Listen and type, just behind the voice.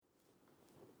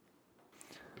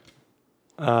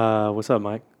What's up,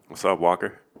 Mike? What's up,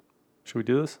 Walker? Should we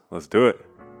do this? Let's do it.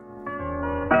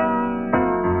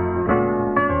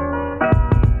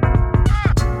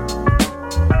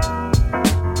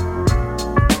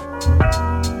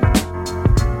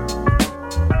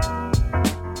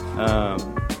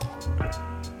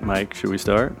 Mike, should we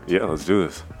start? Yeah, let's do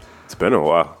this. It's been a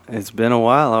while. It's been a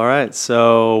while. All right.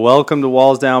 So, welcome to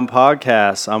Walls Down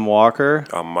Podcast. I'm Walker.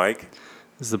 I'm Mike.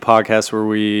 This is the podcast where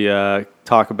we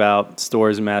talk about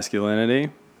stories of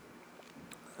masculinity.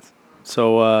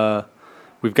 So,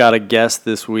 we've got a guest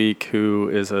this week who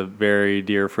is a very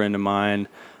dear friend of mine.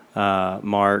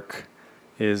 Mark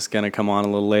is going to come on a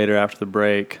little later after the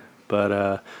break.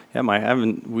 But yeah, Mike,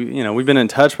 we've been in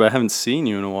touch, but I haven't seen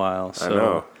you in a while. So, I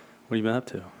know. what have you been up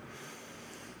to?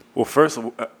 Well, first,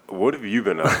 what have you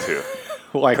been up to?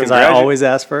 Why? Because I always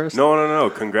ask first? No.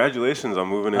 Congratulations on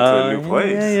moving into a new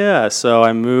place. Yeah. So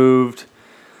I moved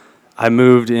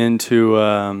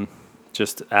into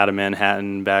just out of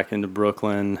Manhattan back into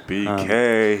Brooklyn.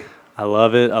 BK. I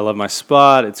love it. I love my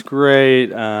spot. It's great.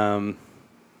 Down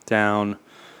a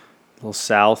little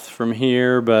south from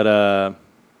here, but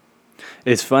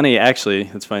it's funny, actually.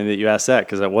 It's funny that you asked that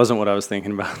because that wasn't what I was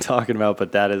thinking about talking about,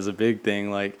 but that is a big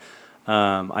thing. Like,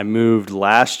 I moved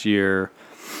last year.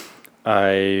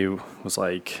 I was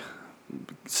like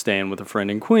staying with a friend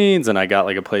in Queens, and I got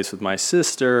like a place with my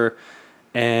sister.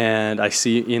 And I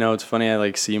see, it's funny. I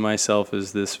like see myself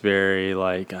as this very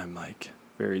like I'm like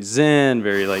very zen,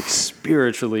 very like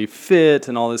spiritually fit,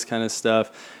 and all this kind of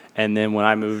stuff. And then when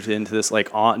I moved into this, like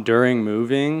during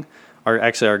moving,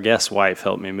 our guest wife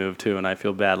helped me move too, and I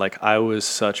feel bad. Like I was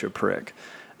such a prick.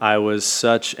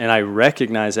 And I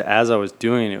recognized it as I was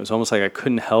doing it. It was almost like I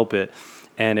couldn't help it.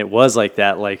 And it was like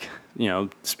that, like,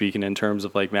 speaking in terms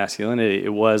of like masculinity,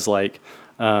 it was like,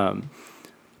 I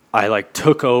like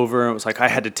took over, and it was like I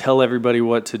had to tell everybody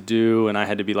what to do, and I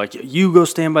had to be like, you go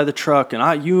stand by the truck,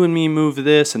 and you and me move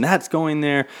this, and that's going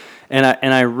there. And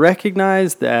I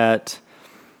recognized that,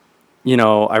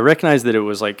 it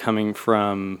was like coming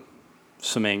from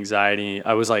some anxiety.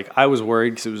 I was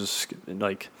worried because it was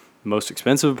like most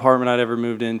expensive apartment I'd ever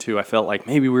moved into. I felt like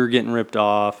maybe we were getting ripped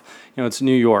off. It's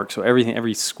New York, so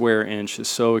every square inch is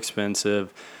so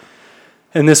expensive.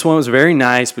 And this one was very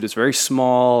nice, but it's very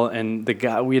small. And the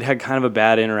guy, we had kind of a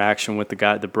bad interaction with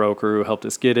the broker who helped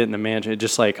us get it, and the manager.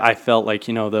 Just like I felt like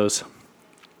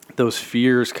those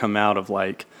fears come out of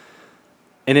like.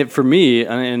 And it for me,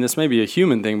 and this may be a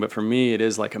human thing, but for me, it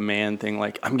is like a man thing.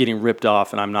 Like I'm getting ripped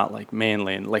off, and I'm not like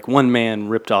manly. And like one man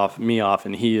ripped me off,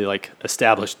 and he like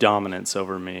established dominance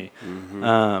over me.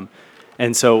 Mm-hmm.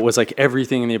 And so it was like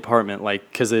everything in the apartment, like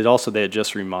because they had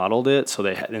just remodeled it, so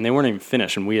they weren't even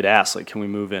finished. And we had asked like, can we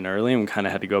move in early? And we kind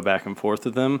of had to go back and forth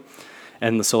with them.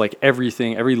 And so like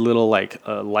everything, every little like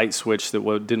light switch that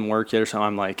didn't work yet or something,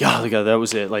 I'm like, oh God, that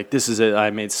was it. Like this is it. I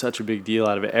made such a big deal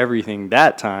out of everything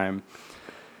that time.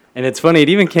 And it's funny, it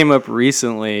even came up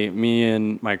recently. Me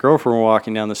and my girlfriend were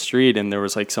walking down the street, and there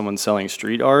was like someone selling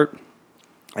street art.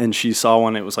 And she saw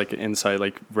one. It was like an inside,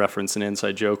 like reference, an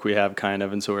inside joke we have kind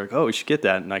of. And so we're like, oh, we should get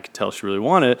that. And I could tell she really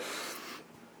wanted it.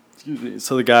 Excuse me.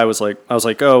 So the guy was like, I was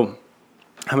like, oh,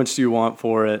 how much do you want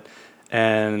for it?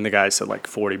 And the guy said like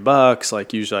 $40.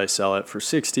 Like usually I sell it for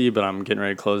 $60, but I'm getting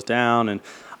ready to close down. And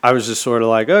I was just sort of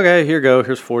like, okay, here you go.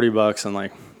 Here's $40, and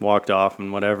like walked off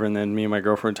and whatever. And then me and my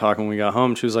girlfriend talking when we got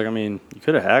home. She was like, I mean, you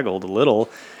could have haggled a little.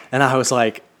 And I was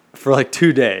like, for like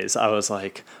 2 days, I was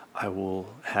like, I will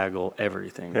haggle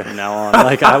everything from now on.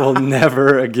 Like I will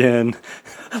never again.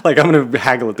 Like I'm gonna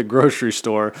haggle at the grocery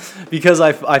store because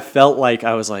I felt like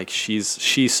I was like she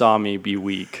saw me be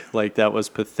weak. Like that was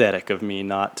pathetic of me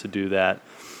not to do that.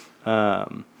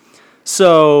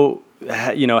 So.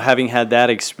 Having had that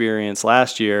experience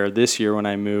last year, this year when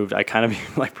I moved, I kind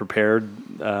of like prepared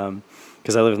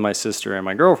because I live with my sister and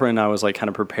my girlfriend. I was like kind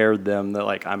of prepared them that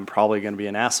like I'm probably going to be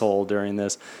an asshole during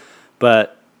this,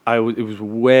 but both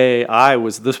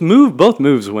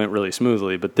moves went really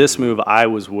smoothly, but this move I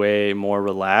was way more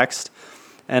relaxed,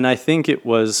 and I think it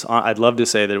was. I'd love to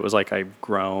say that it was like I've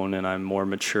grown and I'm more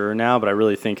mature now, but I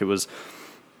really think it was.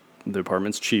 The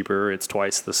apartment's cheaper. It's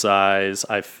twice the size.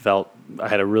 I felt I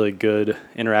had a really good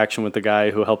interaction with the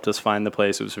guy who helped us find the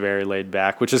place. It was very laid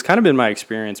back, which has kind of been my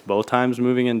experience both times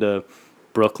moving into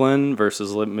Brooklyn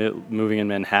versus moving in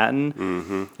Manhattan.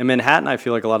 Mm-hmm. In Manhattan, I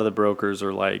feel like a lot of the brokers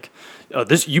are like, "Oh,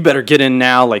 you better get in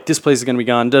now. Like this place is gonna be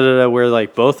gone." Da da da. Where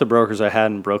like both the brokers I had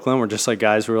in Brooklyn were just like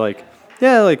guys who were like,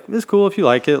 "Yeah, like it's cool if you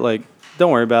like it. Like don't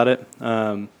worry about it."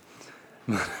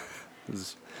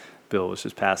 Bill was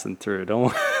just passing through. Don't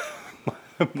worry.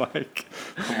 Mike,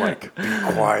 be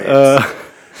quiet.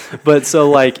 But so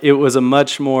like it was a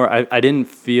much more. I didn't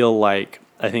feel like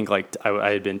I think like I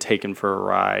had been taken for a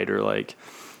ride or like,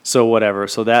 so whatever.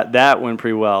 So that went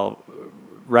pretty well.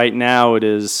 Right now it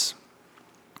is,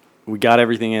 we got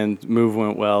everything in, move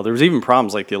went well. There was even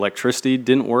problems like the electricity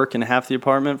didn't work in half the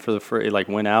apartment it like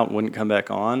went out and wouldn't come back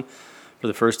on for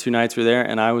the first 2 nights we were there.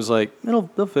 And I was like, they'll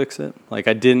fix it. Like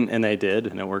I didn't, and they did,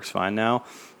 and it works fine now.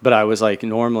 But I was like,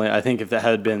 normally, I think if that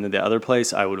had been the other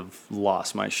place, I would have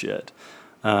lost my shit.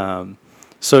 And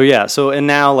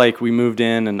now like we moved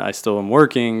in and I still am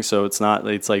working. So it's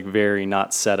like very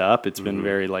not set up. It's been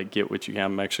very like, get what you can.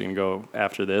 I'm actually going to go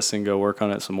after this and go work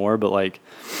on it some more. But like,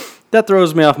 that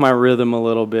throws me off my rhythm a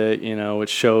little bit, which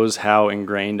shows how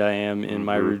ingrained I am in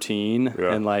my routine.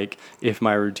 Yeah. And like, if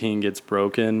my routine gets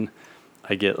broken,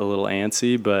 I get a little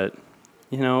antsy, but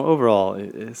overall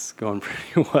it's going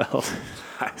pretty well.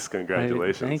 Nice,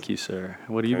 congratulations. Thank you, sir.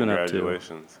 What have you been up to?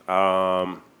 Congratulations.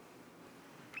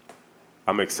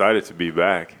 I'm excited to be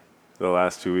back. The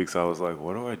last 2 weeks I was like,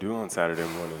 what do I do on Saturday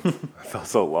mornings? I felt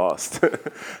so lost.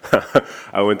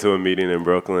 I went to a meeting in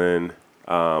Brooklyn.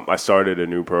 I started a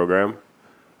new program,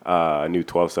 a new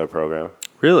 12-step program.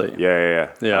 Really?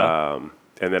 Yeah.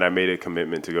 And then I made a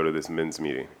commitment to go to this men's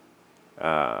meeting.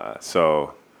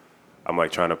 So I'm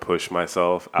like trying to push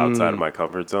myself outside of my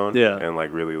comfort zone and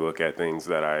like really look at things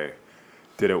that I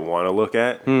didn't want to look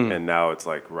at. And now it's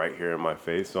like right here in my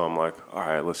face. So I'm like, all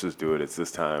right, let's just do it. It's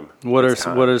this time. What are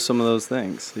some of those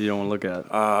things that you don't want to look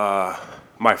at?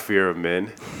 My fear of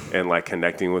men and like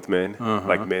connecting with men,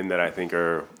 like men that I think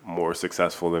are more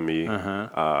successful than me,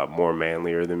 more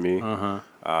manlier than me.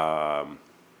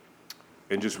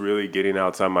 And just really getting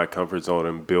outside my comfort zone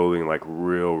and building like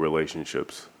real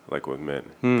relationships like with men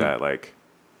that like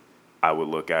I would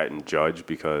look at and judge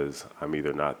because I'm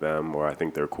either not them or I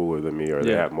think they're cooler than me or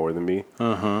they have more than me.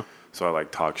 So I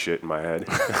like talk shit in my head.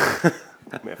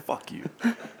 Man, fuck you.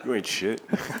 You ain't shit.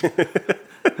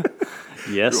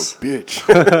 Yes. You're a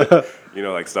bitch.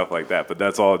 Like stuff like that. But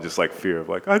that's all just like fear of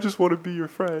like, I just want to be your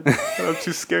friend. And I'm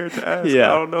too scared to ask. I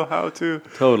don't know how to.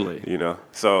 Totally.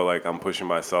 So like I'm pushing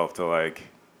myself to like,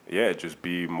 just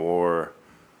be more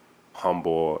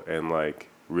humble and like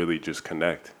really just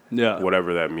connect. Yeah.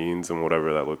 Whatever that means and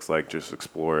whatever that looks like, just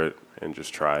explore it and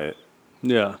just try it.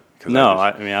 Yeah. No,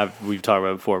 we've talked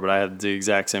about it before, but I had the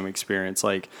exact same experience.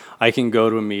 Like, I can go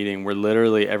to a meeting where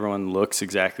literally everyone looks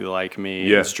exactly like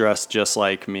me, is dressed just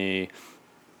like me,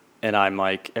 and I'm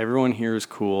like, everyone here is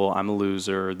cool. I'm a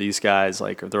loser. These guys,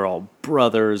 like, they're all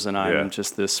brothers, and I'm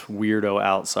just this weirdo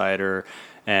outsider.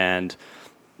 And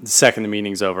the second the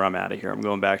meeting's over, I'm out of here. I'm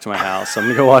going back to my house. I'm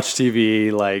gonna go watch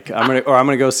TV. Like, I'm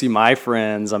gonna go see my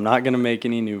friends. I'm not gonna make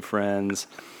any new friends.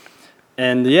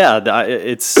 And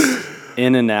it's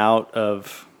in and out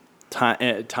of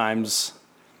times,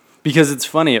 because it's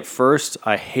funny. At first,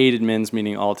 I hated men's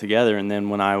meeting altogether, and then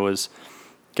when I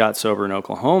got sober in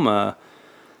Oklahoma,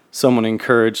 someone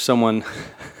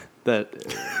that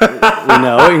we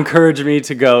know encouraged me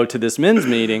to go to this men's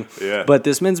meeting. Yeah. But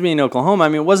this men's meeting in Oklahoma, I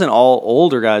mean, it wasn't all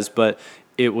older guys, but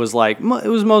it was like it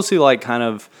was mostly like kind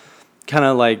of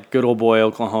like good old boy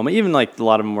Oklahoma. Even like a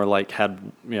lot of them were like had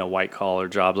white collar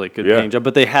jobs, like good paying job,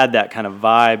 but they had that kind of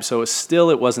vibe. So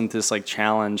it wasn't this like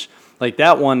challenge like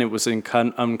that one. It was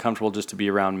uncomfortable just to be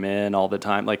around men all the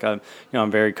time. Like I'm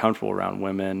very comfortable around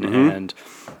women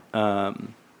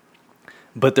and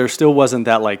but there still wasn't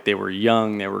that like they were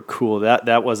young, they were cool.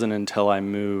 That wasn't until I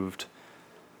moved.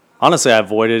 Honestly, I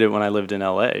avoided it when I lived in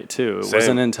LA too. It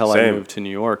wasn't until I moved to New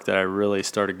York that I really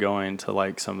started going to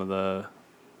like some of the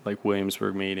like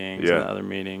Williamsburg meetings and other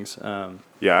meetings. I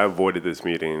avoided this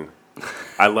meeting.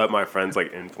 I let my friends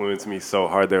like influence me so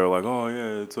hard. They were like, "Oh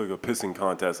yeah, it's like a pissing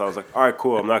contest." I was like, "All right,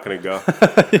 cool. I'm not gonna go."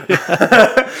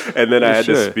 And then I had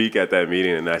to speak at that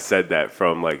meeting, and I said that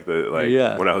from like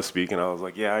when I was speaking, I was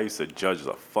like, "Yeah, I used to judge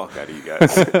the fuck out of you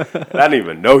guys. I didn't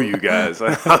even know you guys.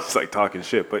 I was like talking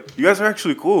shit, but you guys are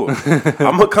actually cool.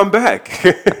 I'm gonna come back."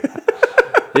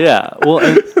 Yeah, well,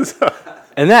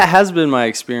 and that has been my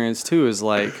experience too. Is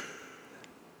like,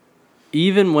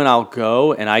 even when I'll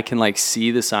go and I can like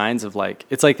see the signs of like,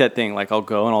 it's like that thing, like I'll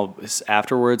go and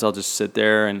afterwards I'll just sit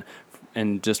there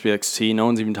and just be like, see, no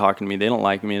one's even talking to me. They don't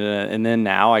like me. And then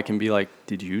now I can be like,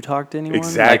 did you talk to anyone?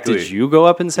 Exactly. Like, did you go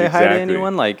up and say hi to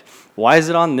anyone? Like, why is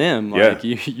it on them? Like,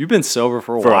 you've been sober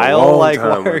for a while. A long like,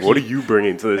 time. What are you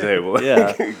bringing to the table?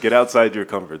 Get outside your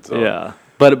comfort zone. Yeah.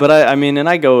 But I mean, and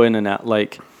I go in and out,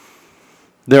 like,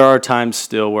 there are times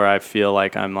still where I feel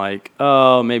like I'm like,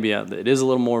 oh, maybe it is a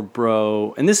little more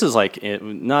bro. And this is like,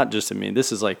 not just to me,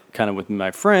 this is like kind of with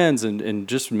my friends and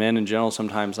just men in general.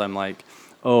 Sometimes I'm like,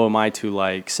 oh, am I too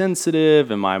like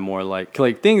sensitive? Am I more like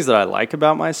things that I like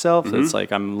about myself? It's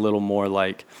like I'm a little more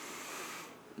like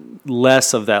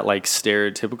less of that like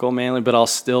stereotypical manly, but I'll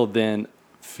still then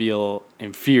feel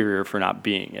inferior for not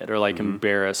being it or like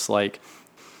embarrassed. Like,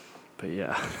 but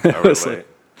yeah,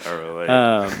 I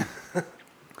relate.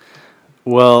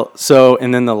 Well, so,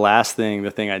 and then the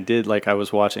thing I did, like I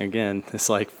was watching again, this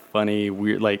like funny,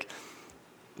 weird, like,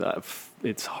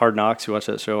 it's Hard Knocks. You watch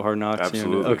that show, Hard Knocks?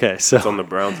 Absolutely. You know? Okay, so it's on the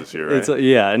Browns this year, right? It's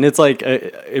and it's like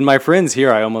in my friends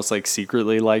here, I almost like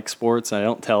secretly like sports. I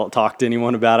don't talk to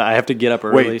anyone about it. I have to get up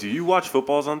early. Wait, do you watch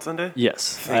footballs on Sunday?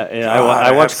 Yes,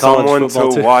 I watch college someone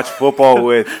football to watch football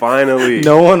with. Finally,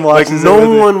 no one watches. Like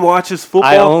no one watches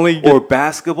football or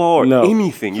basketball or No.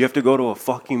 anything. You have to go to a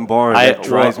fucking bar. That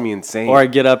drives me insane. Or I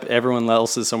get up, everyone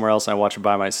else is somewhere else, and I watch it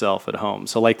by myself at home.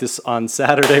 So like this on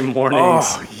Saturday mornings.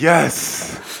 Oh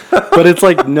yes. But it's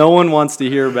like no one wants to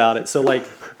hear about it. So like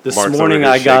this Mark's morning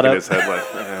I got up. His head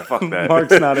like, fuck that.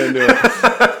 Mark's not into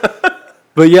it.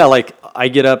 But yeah, like I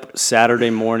get up Saturday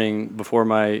morning before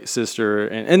my sister,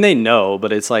 and they know,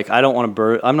 but it's like I don't want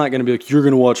to I'm not going to be like, you're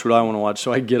going to watch what I want to watch.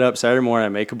 So I get up Saturday morning, I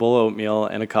make a bowl of oatmeal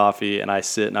and a coffee, and I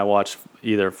sit and I watch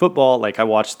either football. Like I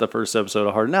watched the first episode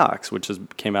of Hard Knocks, which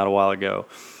came out a while ago.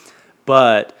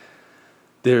 But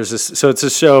there's this, so it's a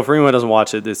show, for anyone who doesn't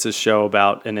watch it, it's a show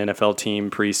about an NFL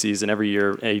team preseason. Every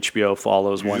year, HBO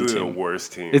follows one team. The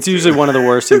worst team. It's usually one of the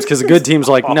worst teams because the good teams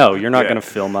are like, no, you're not going to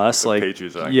film us. The like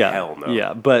Patriots are like, hell no.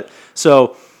 Yeah, but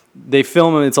so they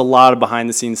film them. It's a lot of behind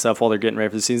the scenes stuff while they're getting ready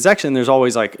for the season. Actually, and there's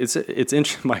always like, it's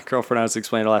interesting. My girlfriend, I was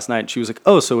explaining it last night, she was like,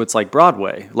 oh, so it's like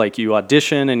Broadway. Like you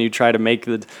audition and you try to make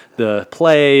the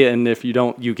play, and if you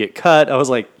don't, you get cut. I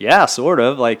was like, yeah, sort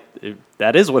of. Like,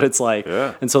 that is what it's like.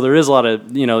 Yeah. And so there is a lot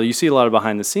of, you see a lot of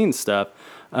behind the scenes stuff.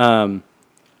 But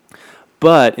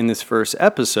in this first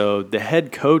episode, the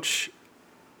head coach,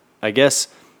 I guess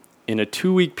in a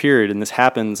 2-week period, and this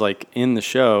happens like in the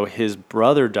show, his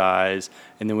brother dies,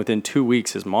 and then within 2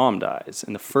 weeks, his mom dies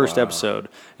in the first episode.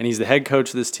 And he's the head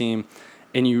coach of this team.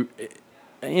 And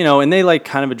and they like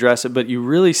kind of address it, but you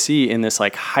really see in this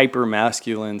like hyper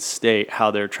masculine state how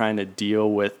they're trying to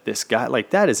deal with this guy. Like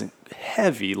that is a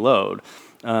heavy load.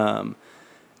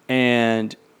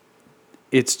 And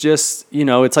it's just,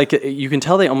 it's like you can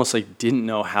tell they almost like didn't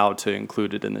know how to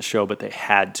include it in the show, but they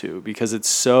had to because it's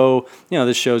so,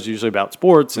 this show's usually about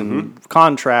sports and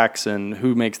contracts and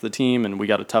who makes the team, and we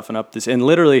got to toughen up this. And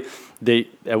literally,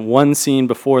 at one scene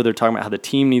before, they're talking about how the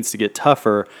team needs to get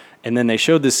tougher, and then they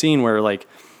showed this scene where like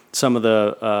some of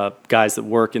the guys that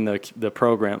work in the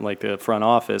program, like the front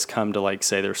office, come to like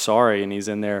say they're sorry, and he's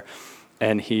in there.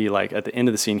 And he, like, at the end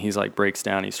of the scene, he's, like, breaks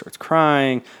down. He starts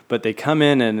crying. But they come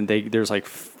in, and there's, like,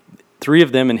 3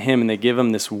 of them and him, and they give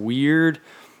him this weird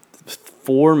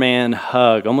 4-man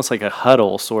hug, almost like a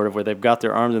huddle, sort of, where they've got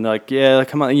their arms, and they're like, yeah,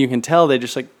 come on. And you can tell they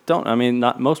just, like,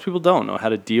 most people don't know how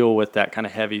to deal with that kind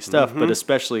of heavy stuff, but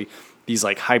especially these,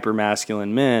 like,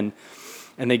 hyper-masculine men.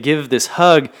 And they give this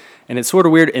hug, and it's sort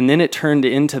of weird. And then it turned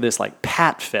into this like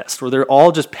pat fest where they're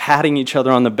all just patting each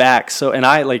other on the back. So, and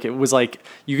it was like,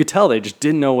 you could tell they just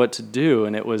didn't know what to do.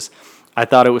 And I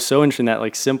thought it was so interesting, that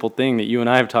like simple thing that you and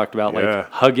I have talked about, like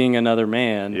hugging another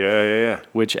man. Yeah.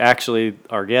 Which actually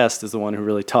our guest is the one who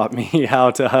really taught me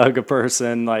how to hug a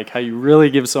person, like how you really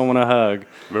give someone a hug.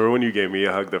 Remember when you gave me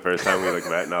a hug the first time we like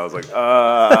met, and I was like,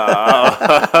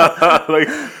 like,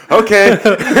 okay.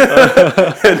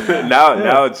 And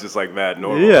now it's just like mad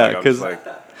normal. Yeah, because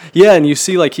yeah, and you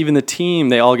see, like, even the team,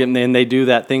 they all get in and they do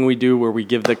that thing we do where we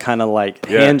give the kind of, like,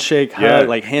 handshake hug,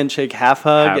 like, handshake half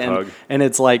hug. And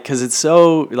it's, like, because it's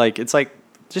so, like, it's, like,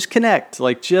 just connect.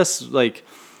 Like, just, like,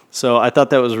 so I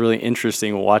thought that was really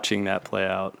interesting watching that play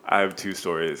out. I have 2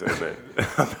 stories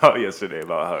about yesterday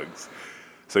about hugs.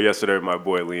 So yesterday, my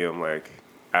boy Liam, like,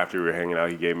 after we were hanging out,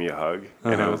 he gave me a hug.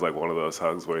 And it was, like, one of those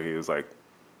hugs where he was, like,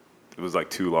 it was like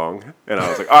too long, and I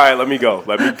was like, all right, let me go.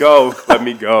 Like, and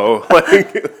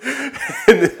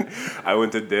then I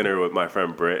went to dinner with my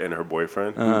friend Britt and her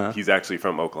boyfriend. He's actually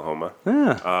from Oklahoma.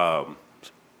 Probably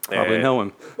know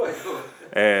him.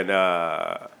 And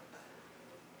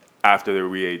after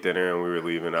we ate dinner and we were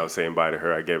leaving, I was saying bye to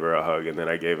her. I gave her a hug, and then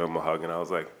I gave him a hug, and I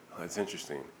was like, oh, that's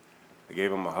interesting. I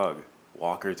gave him a hug.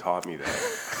 Walker taught me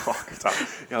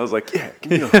that. I was like, yeah,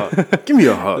 give me a hug. Give me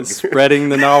a hug. Spreading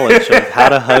the knowledge of how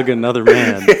to hug another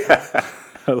man. Yeah.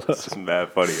 It's just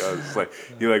mad funny. I was just like,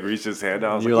 he like reached his hand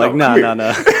out. You're like, no.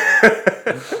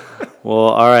 Well,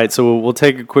 all right. So we'll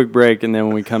take a quick break, and then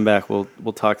when we come back, we'll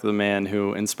talk to the man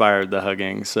who inspired the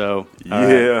hugging. So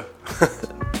yeah.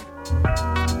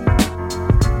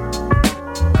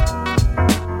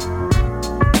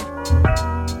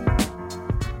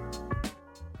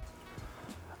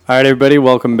 All right, everybody,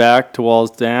 welcome back to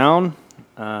Walls Down.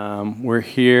 We're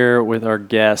here with our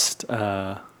guest,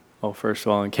 Well, first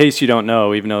of all, in case you don't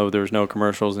know, even though there's no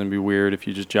commercials and it'd be weird if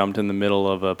you just jumped in the middle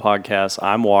of a podcast,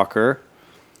 I'm Walker.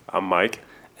 I'm Mike.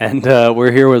 And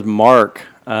we're here with Mark.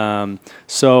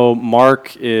 So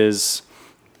Mark is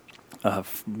a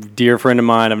dear friend of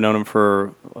mine. I've known him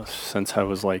since I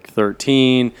was like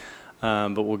 13,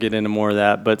 but we'll get into more of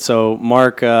that. But so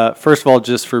Mark, first of all,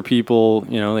 just for people,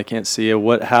 they can't see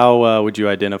you, how would you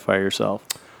identify yourself?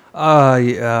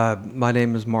 My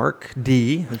name is Mark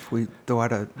D, if we throw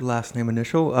out a last name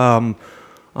initial. I'm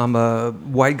a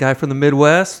white guy from the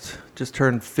Midwest, just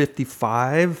turned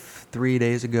 55 3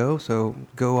 days ago, so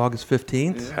go August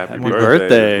 15th. Yeah. Happy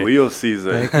birthday. Leo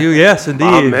season. Thank you. Yes, indeed.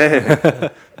 Oh,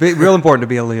 man. Real important to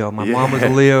be a Leo. My mom was a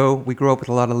Leo. We grew up with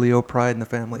a lot of Leo pride in the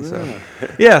family. So, I'm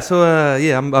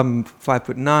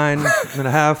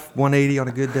 5'9.5", 180 on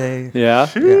a good day. Yeah?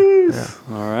 Yeah.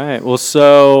 All right. Well,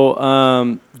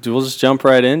 so we'll just jump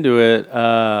right into it.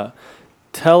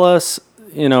 Tell us,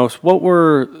 what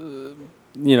were,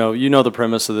 the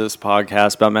premise of this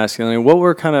podcast about masculinity. What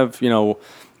were kind of,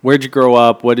 where'd you grow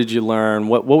up? What did you learn?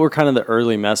 What were kind of the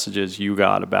early messages you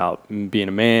got about being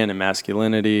a man and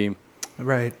masculinity?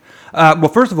 Right. Well,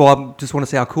 first of all, I just want to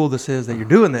say how cool this is that you're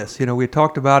doing this. We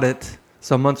talked about it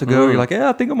some months ago. You're like, yeah,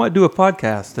 I think I might do a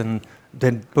podcast. And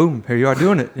then, boom, here you are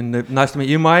doing it. And nice to meet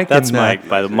you, Mike. That's Mike.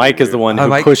 By the way, Mike is the one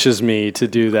who pushes me to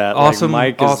do that. Awesome.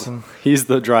 Mike awesome. He's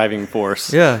the driving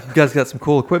force. Yeah. You guys got some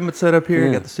cool equipment set up here.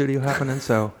 You got the studio happening.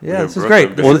 So, this is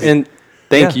great.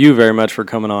 Thank you very much for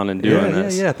coming on and doing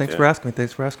this. Yeah. Thanks for asking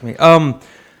me.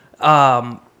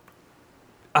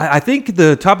 I think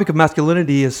the topic of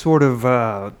masculinity is sort of,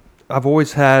 I've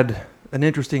always had an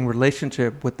interesting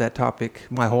relationship with that topic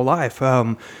my whole life.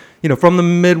 From the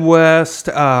Midwest,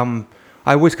 I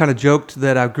always kind of joked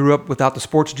that I grew up without the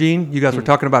sports gene. You guys were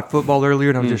talking about football earlier,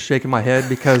 and I was just shaking my head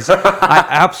because I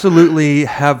absolutely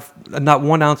have not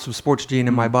 1 ounce of sports gene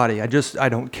in my body. I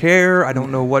don't care. I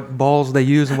don't know what balls they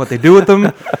use and what they do with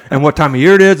them and what time of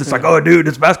year it is. It's like, oh, dude,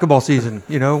 it's basketball season.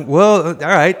 Well, all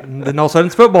right. And then all of a sudden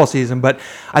it's football season. But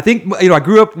I think, I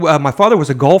grew up, my father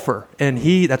was a golfer, and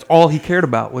that's all he cared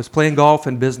about was playing golf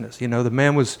and business. The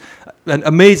man was an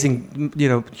amazing,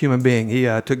 human being. He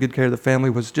took good care of the family,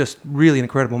 was just really an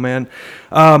incredible man.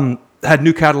 Had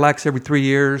new Cadillacs every 3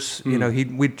 years.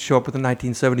 We'd show up with a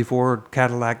 1974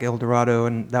 Cadillac Eldorado,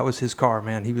 and that was his car,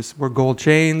 man. Wore gold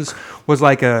chains, was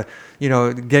like a,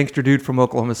 gangster dude from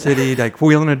Oklahoma City, like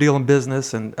wheeling and dealing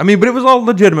business. And but it was all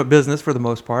legitimate business for the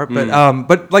most part.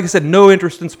 But like I said, no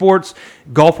interest in sports.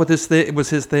 Golf was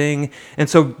his thing. And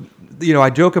so,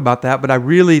 I joke about that, but I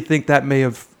really think that may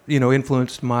have,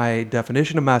 influenced my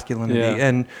definition of masculinity. Yeah.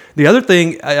 And the other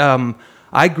thing,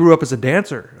 I grew up as a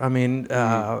dancer. I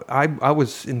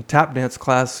was in tap dance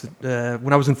class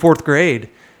when I was in 4th grade,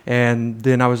 and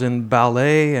then I was in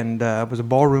ballet, and I was a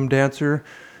ballroom dancer.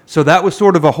 So that was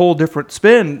sort of a whole different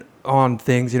spin on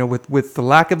things, with the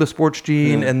lack of the sports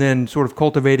gene, and then sort of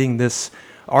cultivating this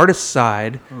artist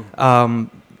side. I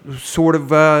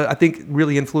think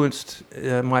really influenced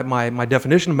my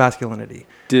definition of masculinity.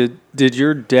 Did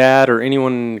your dad or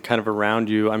anyone kind of around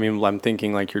you, I'm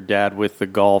thinking like your dad with the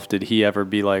golf, did he ever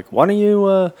be like, why don't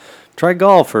you try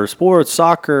golf or sports,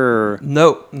 soccer?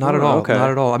 No, not at all. Okay. Not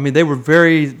at all. They were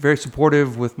very, very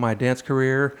supportive with my dance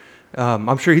career.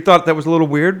 I'm sure he thought that was a little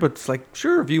weird, but it's like,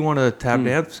 sure, if you want to tap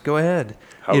dance, go ahead.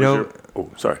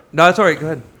 Sorry. No, that's all right. Go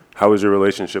ahead. How was your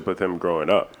relationship with him growing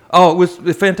up? Oh, it was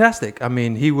fantastic.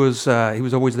 He was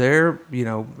always there,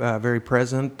 very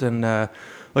present, and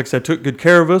like I said, took good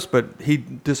care of us. But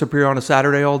he'd disappear on a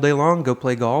Saturday all day long, go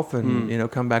play golf,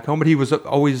 and come back home. But he was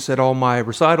always at all my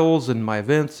recitals and my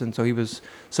events, and so he was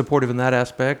supportive in that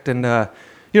aspect. And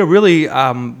really,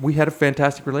 we had a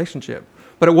fantastic relationship.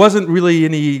 But it wasn't really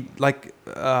any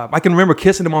I can remember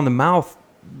kissing him on the mouth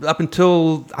up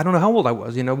until I don't know how old I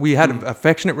was. We had an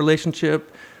affectionate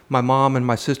relationship. My mom and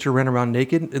my sister ran around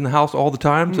naked in the house all the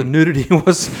time, so nudity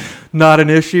was not an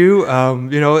issue.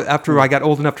 After I got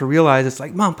old enough to realize, it's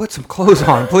like, Mom, put some clothes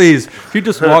on, please. She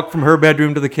just walked from her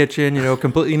bedroom to the kitchen,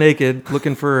 completely naked,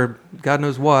 looking for God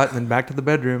knows what, and then back to the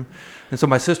bedroom. And so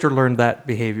my sister learned that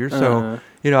behavior. So,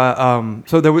 it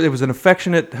was an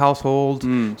affectionate household.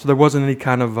 So there wasn't any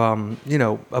kind of,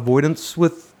 avoidance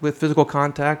with physical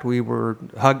contact. We were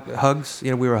hugs.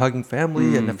 We were a hugging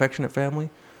family, an affectionate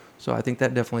family. So I think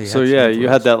that definitely. So you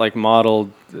had that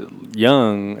modeled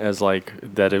young as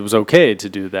that it was okay to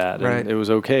do that, right? And it was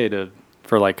okay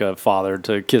for a father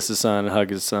to kiss his son and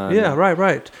hug his son. Yeah,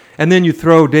 right. And then you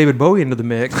throw David Bowie into the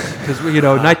mix because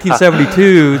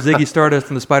 1972, Ziggy Stardust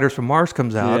and the Spiders from Mars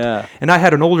comes out, and I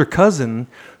had an older cousin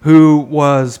who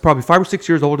was probably 5 or 6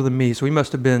 years older than me, so he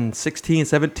must have been 16,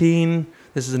 17.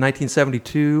 This is in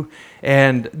 1972.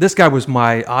 And this guy was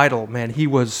my idol, man. He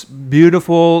was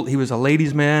beautiful. He was a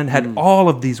ladies' man, had all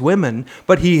of these women,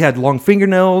 but he had long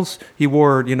fingernails. He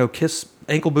wore, Kiss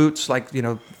ankle boots, like,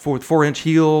 4-inch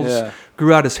heels. Yeah.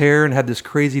 Grew out his hair and had this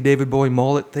crazy David Bowie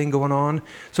mullet thing going on.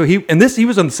 So he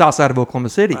was on the south side of Oklahoma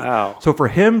City. Wow. So for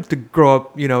him to grow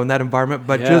up, in that environment,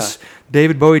 but just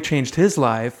David Bowie changed his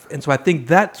life. And so I think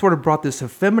that sort of brought this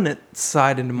effeminate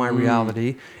side into my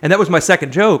reality. And that was my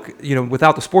second joke,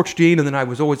 without the sports gene. And then I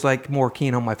was always like more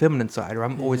keen on my feminine side, or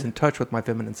I'm always in touch with my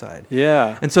feminine side.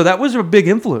 Yeah. And so that was a big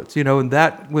influence, and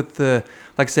that with like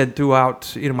I said,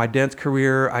 throughout, my dance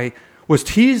career, I was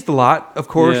teased a lot, of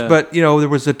course, but, there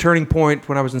was a turning point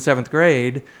when I was in 7th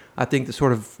grade, I think, that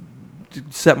sort of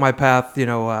set my path,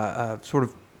 sort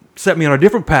of set me on a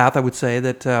different path, I would say,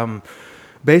 that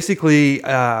basically,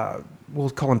 we'll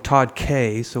call him Todd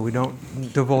K, so we don't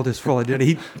divulge his full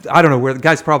identity. I don't know where, the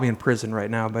guy's probably in prison right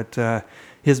now, but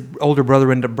his older brother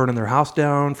ended up burning their house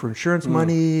down for insurance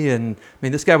money, and I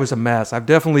mean, this guy was a mess. I've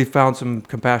definitely found some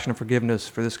compassion and forgiveness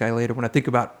for this guy later when I think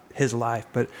about his life.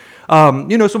 But,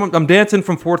 so I'm dancing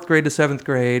from 4th grade to 7th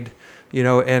grade,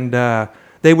 and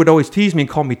they would always tease me and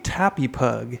call me Tappy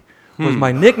Pug. Was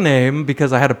my nickname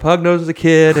because I had a pug nose as a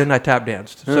kid and I tap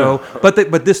danced. So, but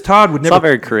this Todd would never. It's not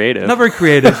very creative. Not very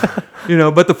creative,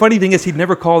 But the funny thing is, he'd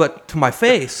never call that to my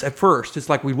face at first. It's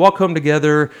like we'd walk home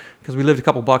together because we lived a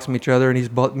couple blocks from each other, and he's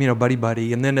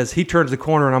buddy. And then as he turns the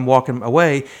corner and I'm walking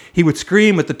away, he would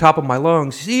scream at the top of my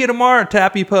lungs, "See you tomorrow,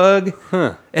 Tappy Pug!"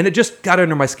 And it just got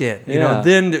under my skin.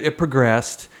 Then it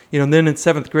progressed. And then in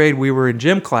 7th grade, we were in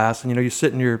gym class, and, you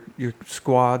sit in your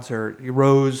squads or your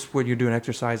rows when you're doing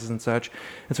exercises and such.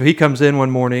 And so he comes in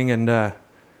one morning, and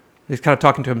he's kind of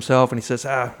talking to himself, and he says,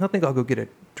 I think I'll go get a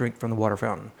drink from the water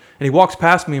fountain. And he walks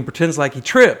past me and pretends like he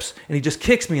trips, and he just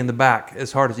kicks me in the back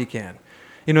as hard as he can.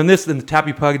 And the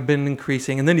Tappy Pug had been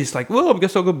increasing, and then he's like, well, I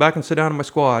guess I'll go back and sit down in my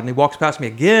squad. And he walks past me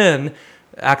again,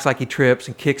 acts like he trips,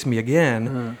 and kicks me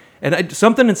again. And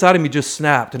something inside of me just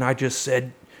snapped, and I just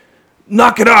said,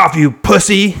 "Knock it off, you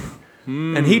pussy."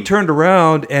 And he turned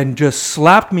around and just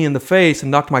slapped me in the face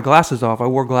and knocked my glasses off. I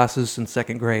wore glasses in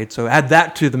 2nd grade, so add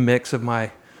that to the mix of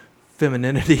my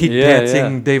femininity,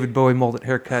 dancing, David Bowie mullet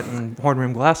haircut and horn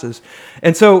rimmed glasses.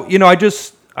 And so,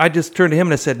 I just turned to him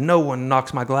and I said, "No one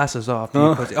knocks my glasses off,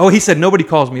 you pussy." Oh, he said, "Nobody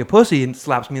calls me a pussy and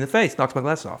slaps me in the face, knocks my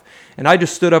glasses off." And I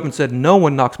just stood up and said, "No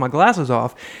one knocks my glasses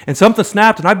off." And something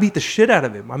snapped, and I beat the shit out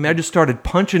of him. I mean, I just started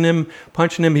punching him.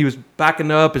 He was backing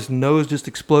up. His nose just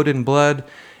exploded in blood.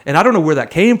 And I don't know where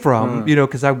that came from,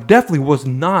 because I definitely was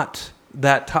not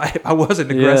that type. I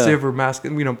wasn't aggressive or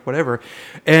masculine, whatever.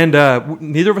 And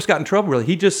neither of us got in trouble, really.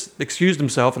 He just excused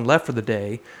himself and left for the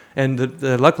day. And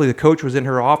luckily the coach was in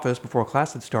her office before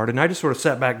class had started. And I just sort of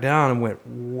sat back down and went,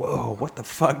 whoa, what the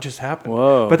fuck just happened?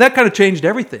 Whoa. But that kind of changed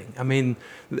everything. I mean,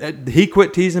 he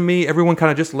quit teasing me. Everyone kind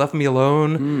of just left me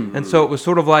alone. And so it was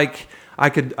sort of like I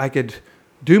could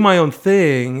do my own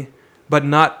thing, but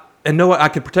not, and know I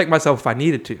could protect myself if I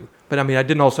needed to. But I mean, I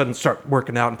didn't all of a sudden start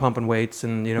working out and pumping weights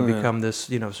and, become this,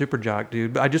 super jock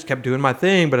dude. But I just kept doing my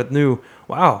thing, but I knew,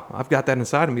 wow, I've got that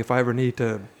inside of me. If I ever need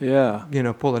to,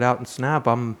 pull it out and snap,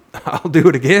 I'll do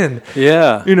it again.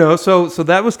 Yeah. So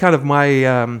that was kind of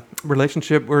my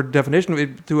relationship or definition of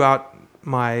it throughout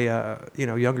my,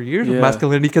 younger years of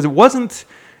masculinity, because it wasn't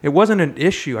an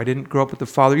issue. I didn't grow up with a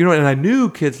father, and I knew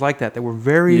kids like that. They were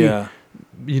very,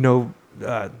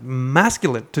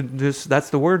 masculine, to this, that's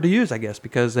the word to use, I guess,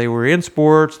 because they were in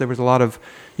sports. There was a lot of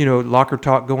locker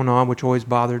talk going on, which always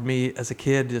bothered me as a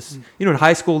kid. Just in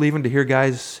high school, even to hear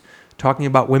guys talking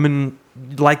about women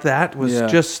like that was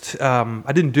just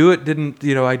I didn't do it,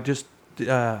 I just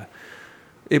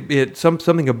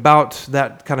something about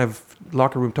that kind of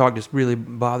locker room talk just really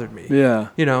bothered me.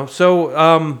 So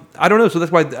I don't know. So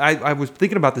that's why I was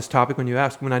thinking about this topic when you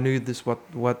asked, when I knew this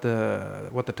what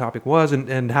the topic was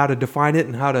and how to define it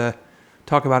and how to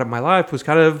talk about it in my life was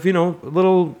kind of a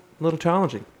little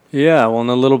challenging. Yeah, well, and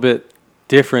a little bit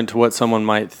different to what someone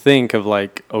might think of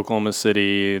like Oklahoma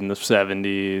City in the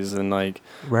 70s and like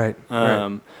right.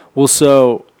 Well,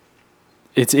 so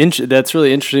that's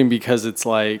really interesting because it's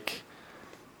like,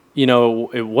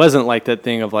 it wasn't like that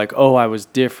thing of like, oh, I was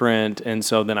different, and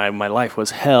so then my life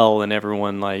was hell, and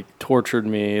everyone like tortured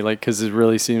me, like, because it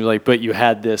really seems like, but you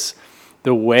had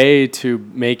the way to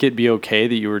make it be okay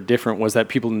that you were different was that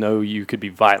people know you could be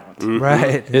violent,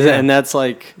 right? And that's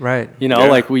like, right,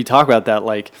 like we talk about that,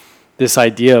 like this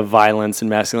idea of violence and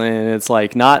masculinity, and it's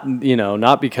like not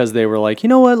because they were like,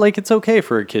 like it's okay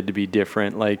for a kid to be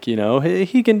different, like,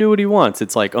 he can do what he wants.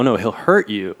 It's like, oh no, he'll hurt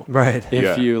you, right,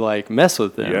 if you like mess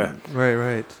with him.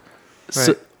 Right.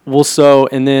 So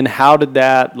and then how did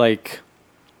that, like,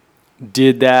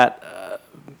 did that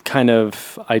kind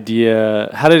of idea,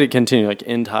 how did it continue, like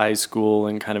into high school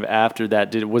and kind of after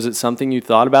that? Was it something you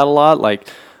thought about a lot? Like,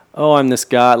 oh, I'm this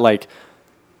guy, like,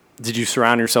 did you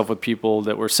surround yourself with people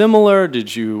that were similar?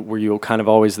 Were you kind of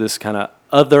always this kind of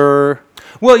other?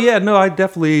 Well, yeah, no, I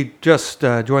definitely just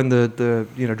joined the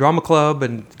drama club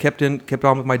and kept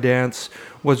on with my dance.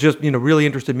 Was just really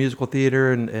interested in musical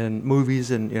theater and movies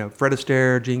and Fred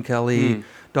Astaire, Gene Kelly,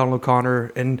 Donald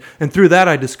O'Connor, and through that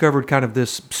I discovered kind of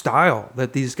this style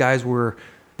that these guys were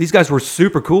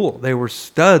super cool. They were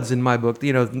studs in my book.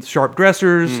 Sharp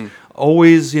dressers,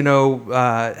 always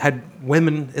had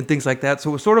women and things like that. So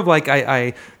it was sort of like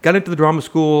I got into the drama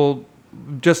school,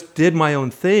 just did my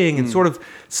own thing and sort of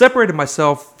separated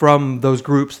myself from those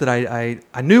groups that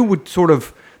I knew would sort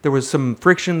of, there was some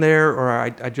friction there, or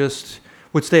I just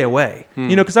would stay away.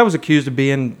 Because I was accused of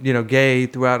being gay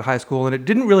throughout high school, and it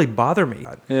didn't really bother me.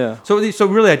 Yeah. So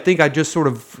really I think I just sort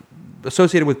of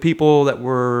associated with people that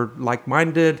were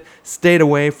like-minded, stayed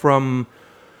away from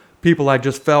people I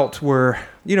just felt were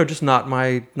just not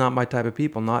my type of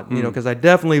people, not because I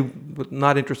definitely was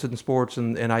not interested in sports,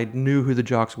 and I knew who the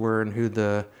jocks were and who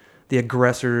the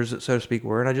aggressors, so to speak,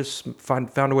 were, and I just found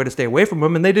a way to stay away from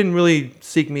them, and they didn't really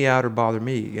seek me out or bother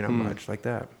me much like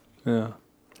that. Yeah.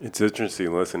 It's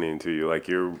interesting listening to you, like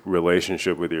your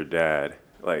relationship with your dad,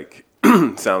 like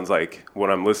sounds like what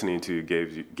I'm listening to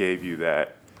gave you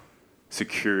that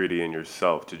security in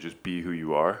yourself to just be who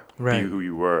you are, right. Be who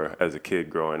you were as a kid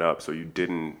growing up, so you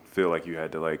didn't feel like you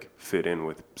had to like fit in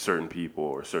with certain people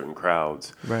or certain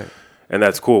crowds. Right. And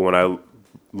that's cool. When I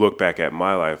look back at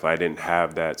my life, I didn't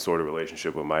have that sort of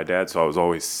relationship with my dad, so I was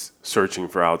always searching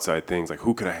for outside things, like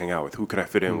who could I hang out with, who could I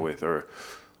fit in with, or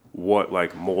what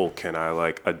like mold can I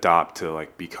like adopt to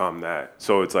like become that.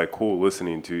 So it's like cool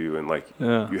listening to you, and like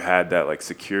you had that like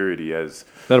security as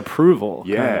that approval.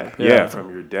 Yeah,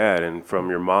 from your dad and from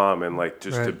your mom, and like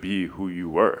just to be who you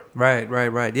were.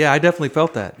 Right. Yeah, I definitely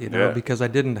felt that, because I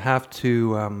didn't have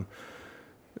to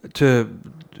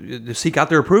seek out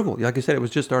their approval. Like I said, it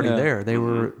was just already there. They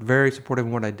were very supportive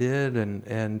of what I did,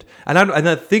 and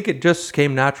I think it just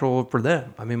came natural for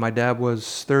them. I mean, my dad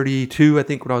was 32, I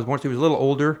think, when I was born. So he was a little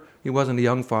older. He wasn't a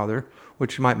young father,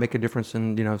 which might make a difference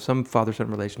in some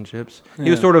father-son relationships. He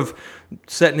was sort of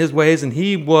set in his ways, and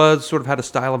he was sort of had a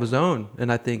style of his own.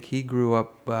 And I think he grew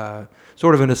up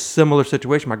sort of in a similar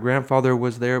situation. My grandfather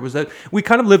was there. It was that we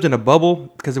kind of lived in a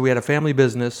bubble because we had a family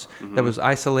business that was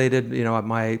isolated.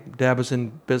 My dad was in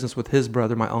business with his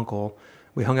brother, my uncle.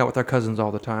 We hung out with our cousins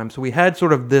all the time. So we had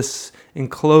sort of this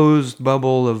enclosed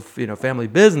bubble of, family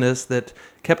business that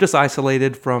kept us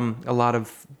isolated from a lot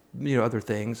of, other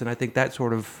things. And I think that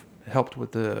sort of helped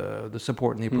with the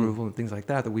support and the approval and things like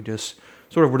that we just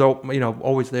sort of were,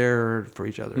 always there for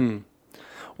each other.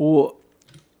 Well,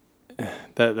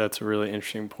 that's a really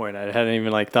interesting point. I hadn't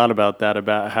even thought about that,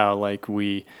 about how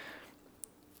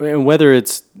whether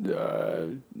it's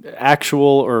actual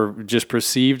or just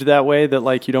perceived that way,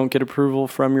 that you don't get approval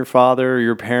from your father or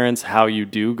your parents, how you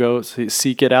do go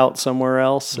seek it out somewhere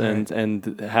else, right.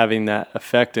 and having that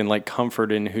effect and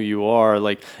comfort in who you are,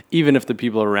 even if the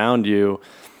people around you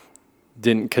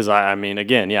didn't, because I mean,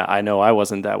 again, I know I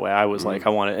wasn't that way. I was I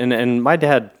wanted, and my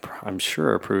dad, I'm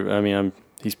sure approved. I mean,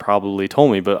 he's probably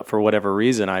told me, but for whatever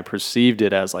reason, I perceived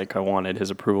it as I wanted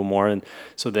his approval more, and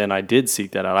so then I did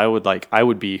seek that out. I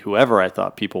would be whoever I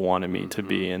thought people wanted me to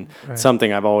be, and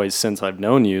something I've always, since I've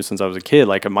known you, since I was a kid,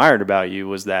 admired about you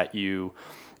was that you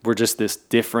were just this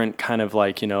different kind of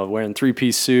wearing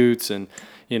 3-piece suits and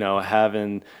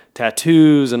having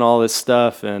tattoos and all this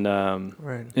stuff, and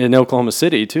in Oklahoma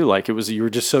City too, you were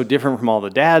just so different from all the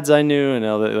dads I knew and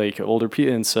all the older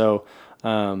people, and so.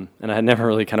 And I had never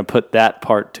really kind of put that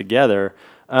part together.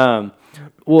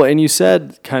 Well, and you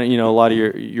said kind of, a lot of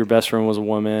your best friend was a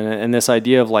woman, and this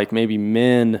idea of maybe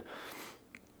men,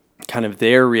 kind of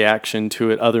their reaction to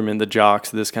it, other men, the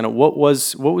jocks, this kind of, what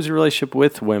was your relationship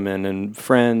with women and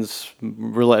friends,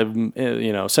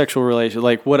 sexual relations?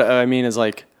 What I mean is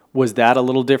was that a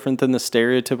little different than the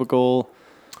stereotypical?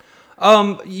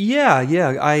 Yeah.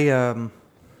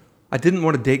 I didn't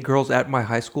want to date girls at my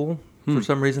high school. For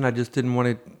some reason, I just didn't want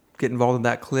to get involved in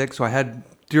that clique. So I had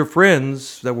dear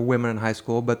friends that were women in high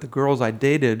school, but the girls I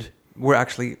dated were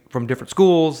actually from different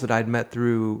schools that I'd met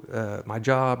through my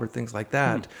job or things like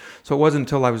that. So it wasn't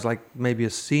until I was maybe a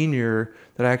senior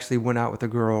that I actually went out with a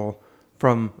girl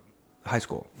from high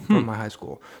school, from my high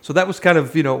school. So that was kind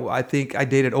of, I think I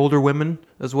dated older women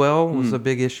as well. It was a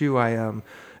big issue. I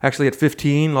actually at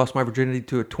 15 lost my virginity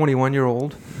to a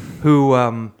 21-year-old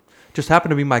who... just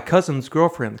happened to be my cousin's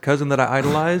girlfriend, the cousin that I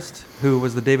idolized, who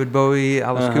was the David Bowie,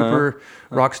 Alice Cooper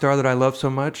rock star that I love so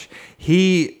much.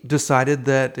 He decided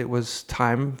that it was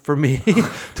time for me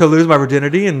to lose my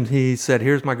virginity, and he said,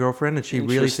 "Here's my girlfriend, and she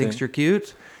really thinks you're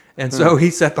cute." And so he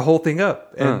set the whole thing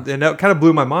up, and that kind of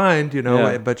blew my mind, you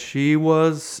know. But she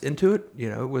was into it, you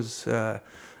know. It was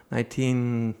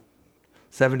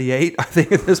 1978, I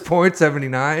think, at this point,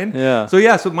 79. Yeah.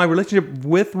 So my relationship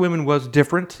with women was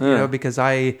different, you know, because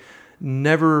I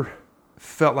never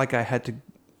felt like I had to,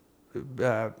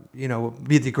 you know,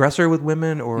 be the aggressor with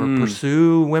women or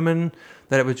pursue women.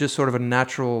 That it was just sort of a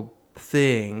natural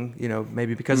thing, you know,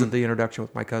 maybe because of the introduction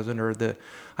with my cousin, or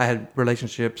I had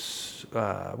relationships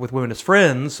with women as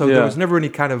friends, so there was never any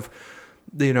kind of,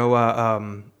 you know, I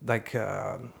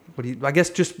guess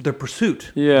just the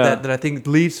pursuit that I think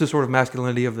leads to sort of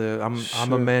masculinity of the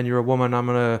I'm a man, you're a woman, I'm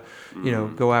gonna, you know,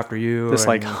 go after you. This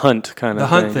like hunt kind of the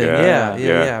hunt thing.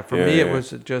 Yeah. For me, it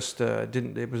was just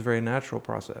it was a very natural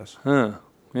process.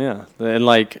 Yeah, and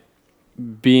like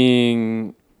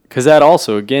being, because that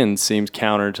also again seems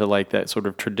counter to like that sort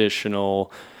of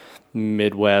traditional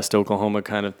Midwest Oklahoma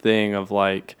kind of thing of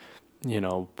like, you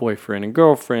know, boyfriend and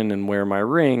girlfriend and wear my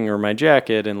ring or my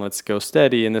jacket and let's go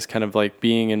steady, and this kind of like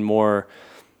being in more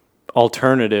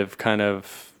alternative kind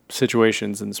of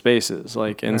situations and spaces.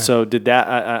 Like, and so did that,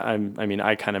 I mean,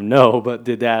 I kind of know, but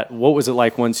what was it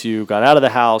like once you got out of the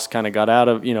house, kind of got out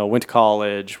of, you know, went to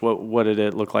college? What did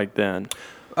it look like then?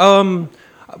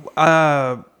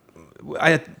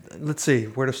 Let's see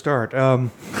where to start.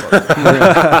 Well,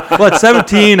 at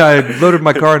 17, I loaded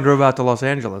my car and drove out to Los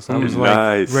Angeles. I was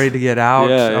like ready to get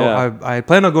out. I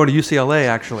planned on going to UCLA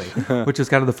actually, which is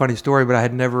kind of the funny story. But I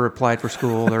had never applied for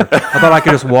school, or I thought I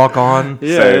could just walk on.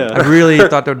 I really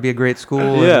thought that would be a great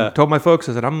school. And told my folks,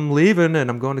 I said, I'm leaving and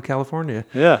I'm going to California.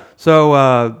 So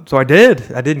I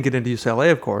did. I didn't get into UCLA,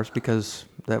 of course, because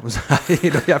that was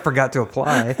I forgot to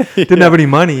apply. Didn't have any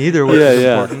money either, which is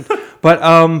important. But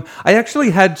I actually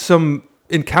had some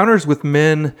encounters with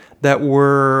men that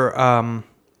were,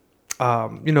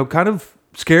 you know, kind of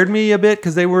scared me a bit,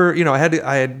 because they were, you know, I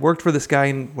had worked for this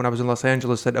guy when I was in Los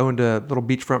Angeles that owned a little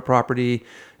beachfront property.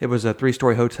 It was a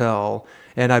 3-story hotel,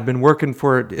 and I'd been working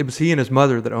for it. It was he and his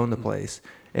mother that owned the place.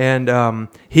 And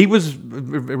he was a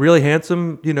really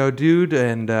handsome, you know, dude,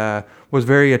 and was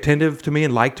very attentive to me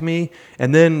and liked me.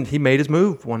 And then he made his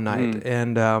move one night,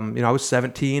 and you know, I was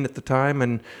 17 at the time,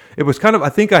 and it was kind of, I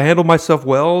think I handled myself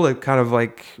well. It kind of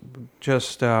like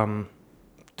just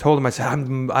told him, I said,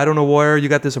 I don't know where you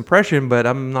got this impression, but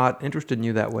I'm not interested in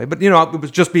you that way. But, you know, it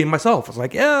was just being myself. I was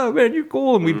like, yeah, man, you're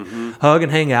cool. And we'd hug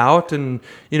and hang out. And,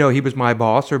 you know, he was my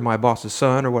boss or my boss's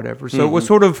son or whatever. So it was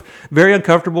sort of very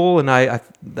uncomfortable. And I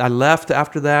left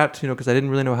after that, you know, because I didn't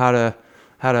really know how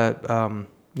to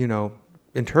you know,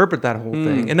 interpret that whole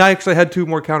thing. And I actually had 2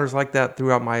 more encounters like that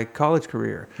throughout my college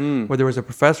career, where there was a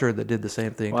professor that did the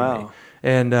same thing to me.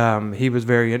 And he was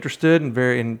very interested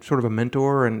and sort of a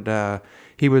mentor. And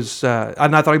he was,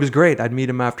 and I thought he was great. I'd meet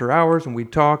him after hours and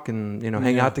we'd talk and, you know,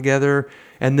 hang out together.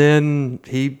 And then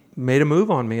he made a move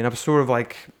on me, and I was sort of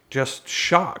like just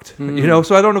shocked, you know.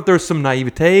 So I don't know if there's some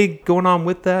naivete going on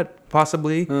with that,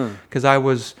 possibly, because I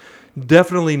was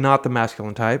definitely not the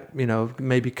masculine type, you know,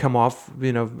 maybe come off,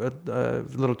 you know, a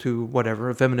little too whatever,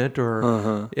 effeminate,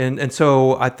 or and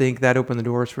so I think that opened the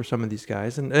doors for some of these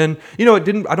guys, and you know,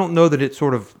 I don't know that it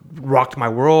sort of rocked my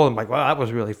world. I'm like, well, that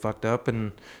was really fucked up,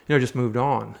 and you know, just moved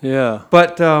on.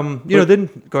 But you know, then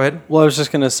go ahead. Well, I was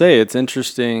just gonna say, it's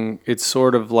interesting. It's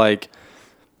sort of like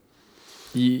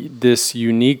this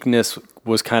uniqueness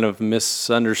was kind of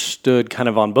misunderstood kind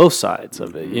of on both sides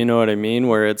of it. You know what I mean?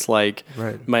 Where it's like,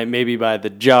 maybe by the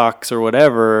jocks or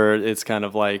whatever, it's kind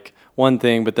of like one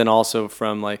thing, but then also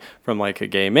from like a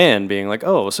gay man being like,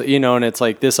 oh, so, you know, and it's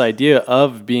like this idea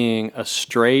of being a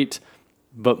straight,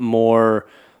 but more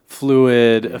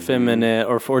fluid, effeminate,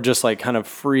 or just like kind of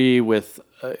free with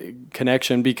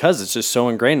connection, because it's just so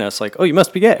ingrained in us, like, oh, you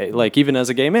must be gay. Like, even as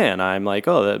a gay man, I'm like,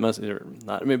 oh, that must, or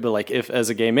not, I mean, but like, if as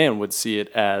a gay man would see it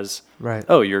as,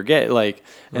 oh, you're gay, like,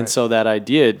 and so that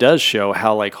idea does show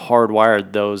how like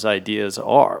hardwired those ideas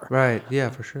are. Yeah,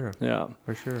 for sure. Yeah,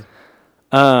 for sure.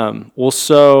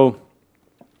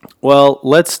 Well,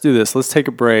 let's do this. Let's take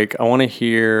a break. I want to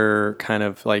hear kind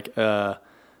of like,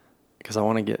 because I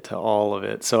want to get to all of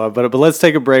it. So, but let's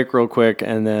take a break real quick,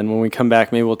 and then when we come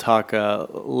back, maybe we'll talk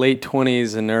late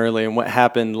 20s and early, and what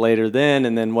happened later then,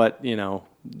 and then what, you know,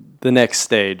 the next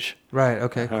stage. Right.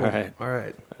 Okay. Cool. All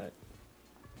right.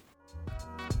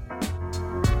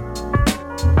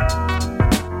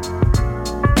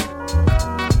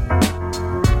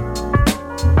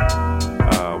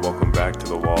 Welcome back to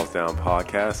the Walls Down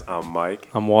Podcast. I'm Mike.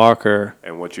 I'm Walker.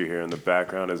 And what you hear in the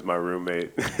background is my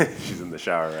roommate. She's in the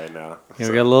shower right now. Yeah,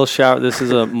 we got a little shower. This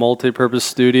is a multi-purpose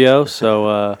studio,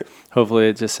 so hopefully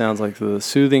it just sounds like the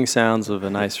soothing sounds of a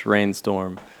nice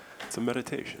rainstorm. It's a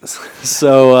meditation.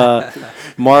 So,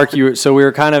 Mark, we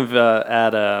were kind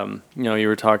of you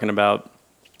were talking about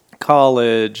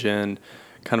college and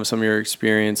kind of some of your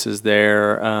experiences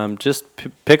there. Just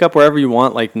pick up wherever you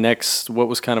want, like next, what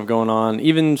was kind of going on,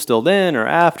 even still then or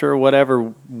after,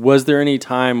 whatever. Was there any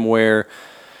time where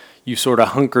you sort of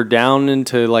hunkered down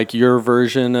into like your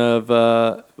version of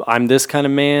I'm this kind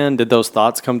of man? Did those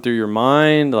thoughts come through your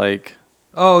mind? Like,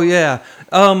 oh yeah,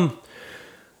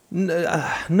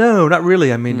 no, not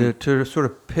really. I mean, to sort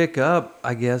of pick up,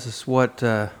 I guess is what.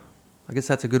 I guess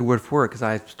that's a good word for it because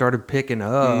I started picking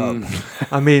up.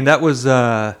 I mean, that was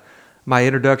my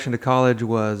introduction to college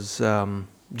was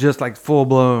just like full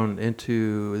blown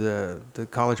into the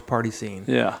college party scene.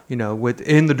 Yeah, you know,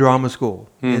 within the drama school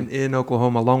in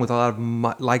Oklahoma, along with a lot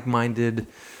of like-minded,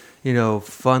 you know,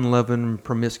 fun-loving,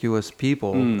 promiscuous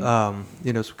people.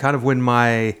 You know, so kind of when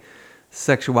my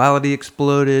sexuality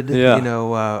exploded. Yeah. You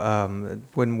know,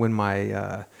 when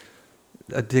my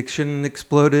addiction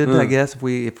exploded, I guess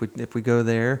if we go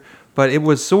there. But it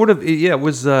was sort of it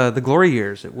was the glory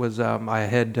years. It was I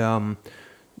had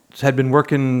been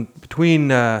working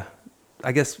between I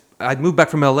guess I'd moved back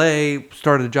from LA,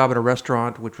 started a job at a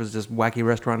restaurant, which was this wacky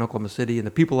restaurant in Oklahoma City, and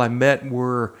the people I met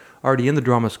were already in the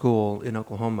drama school in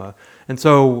Oklahoma, and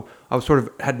so I was sort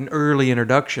of had an early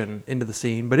introduction into the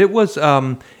scene. But it was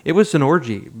an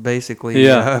orgy basically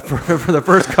for the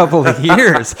first couple of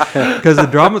years because the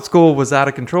drama school was out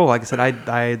of control. Like I said,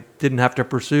 I didn't have to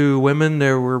pursue women.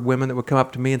 There were women that would come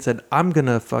up to me and said, "I'm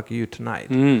gonna fuck you tonight."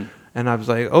 And I was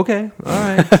like, okay, all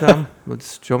right,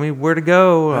 let's show me where to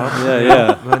go.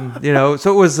 And, you know,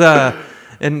 so it was,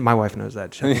 and my wife knows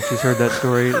that. She's heard that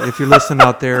story. If you're listening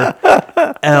out there,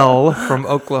 L from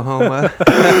Oklahoma.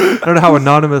 I don't know how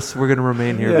anonymous we're going to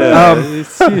remain here. Yeah,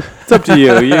 it's up to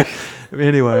you.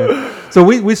 Anyway, so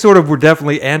we sort of were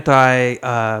definitely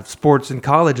anti-sports in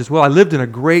college as well. I lived in a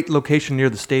great location near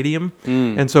the stadium,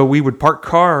 and so we would park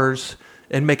cars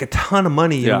and make a ton of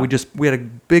money. Yeah. And we had a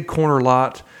big corner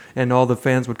lot. And all the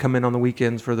fans would come in on the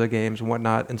weekends for the games and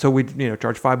whatnot. And so we'd,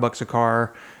 charge $5 a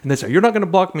car. And they say, "You're not going to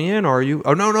block me in, are you?"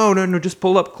 "Oh, no. Just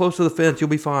pull up close to the fence. You'll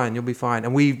be fine.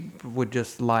 And we would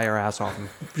just lie our ass off and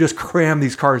just cram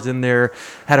these cars in there,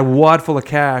 had a wad full of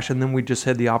cash. And then we just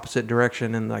head the opposite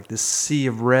direction in like this sea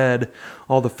of red.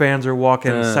 All the fans are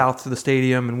walking south to the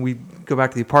stadium. And we go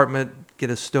back to the apartment, get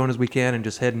as stoned as we can, and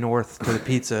just head north to the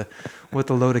pizza with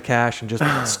a load of cash and just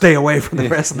stay away from the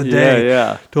rest of the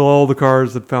day till all the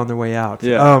cars had found their way out.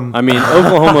 Yeah. I mean,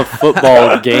 Oklahoma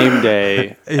football game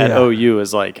day at OU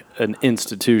is like an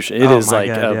institution. It is like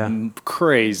a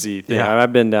crazy thing. Yeah.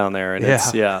 I've been down there, and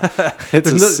it's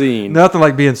a scene. Nothing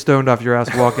like being stoned off your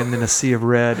ass walking in a sea of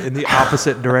red in the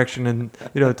opposite direction, and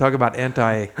talk about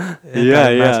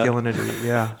anti-masculinity.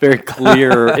 Yeah. Very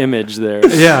clear image there.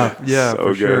 Yeah, so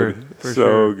for sure. Good.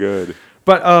 So good.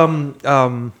 But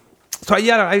so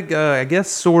I guess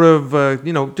sort of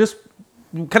just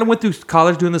kind of went through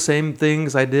college doing the same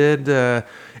things I did.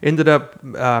 Ended up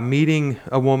meeting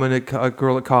a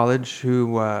girl at college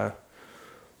who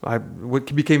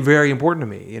became very important to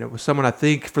me. It was someone I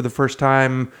think for the first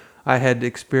time I had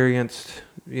experienced,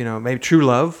 maybe true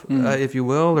love, if you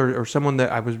will, or someone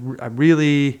that I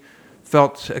really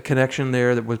felt a connection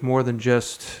there that was more than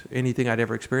just anything I'd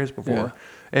ever experienced before.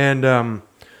 And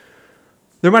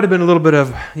there might have been a little bit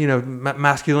of,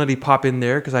 masculinity pop in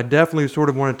there because I definitely sort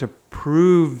of wanted to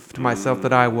prove to myself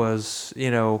that I was,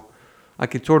 I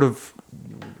could sort of,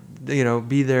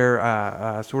 be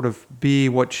there, sort of be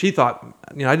what she thought.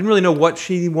 I didn't really know what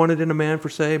she wanted in a man per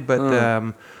se, but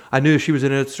I knew she was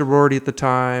in a sorority at the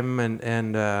time,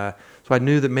 and so I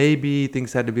knew that maybe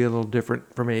things had to be a little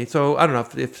different for me. So I don't know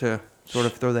if to sort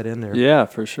of throw that in there. Yeah,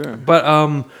 for sure. But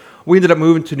we ended up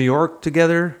moving to New York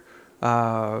together.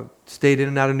 Stayed in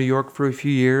and out of New York for a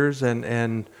few years,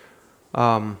 and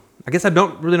I guess I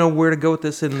don't really know where to go with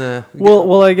this since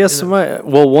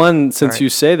you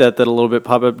say that a little bit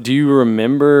pop up. Do you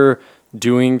remember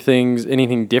doing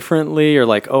anything differently, or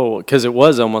like, because it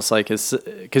was almost like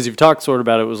because you've talked sort of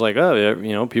about it was like,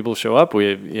 people show up, we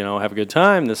have a good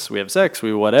time, we have sex,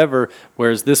 we whatever.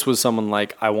 Whereas this was someone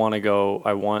like, I want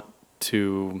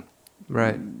to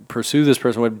pursue this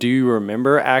person. Do you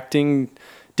remember acting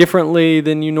differently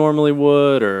than you normally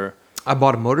would, or? I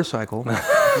bought a motorcycle.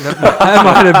 That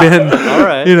might have been, All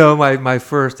right. my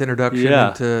first introduction Yeah.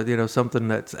 into, something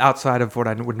that's outside of what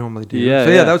I would normally do. Yeah,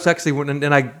 So yeah. that was actually when,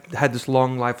 and I had this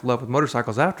long life love with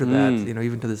motorcycles after that,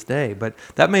 even to this day. But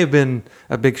that may have been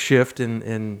a big shift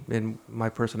in my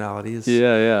personality. Is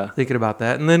Yeah. thinking about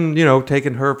that, and then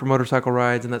taking her for motorcycle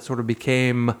rides, and that sort of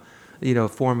became a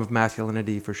form of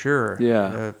masculinity for sure.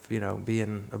 Yeah.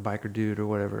 Being a biker dude or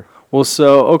whatever. Well,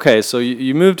 so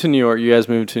you moved to New York. You guys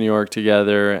moved to New York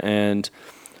together, and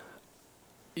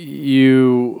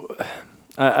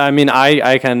I mean,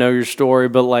 I kind of know your story,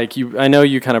 but like I know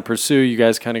you kind of pursue. You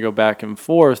guys kind of go back and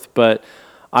forth, but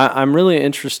I'm really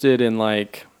interested in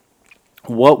like,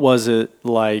 what was it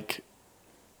like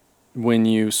when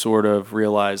you sort of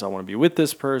realize I want to be with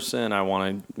this person, I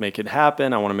want to make it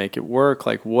happen, I want to make it work?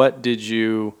 Like, what did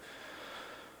you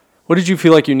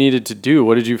feel like you needed to do?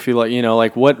 What did you feel like,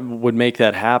 like what would make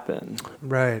that happen?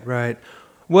 Right.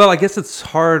 Well, I guess it's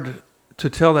hard to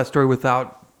tell that story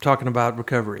without talking about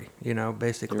recovery,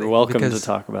 basically. You're welcome to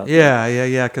talk about that.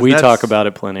 Yeah. We talk about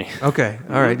it plenty. Okay.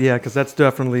 All right. Yeah. Because that's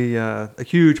definitely a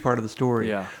huge part of the story.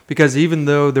 Yeah. Because even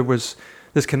though there was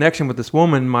this connection with this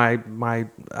woman, my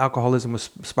alcoholism was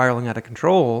spiraling out of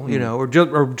control, or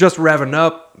just revving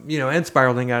up, and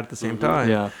spiraling out at the same time.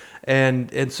 Yeah.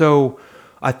 And so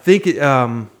I think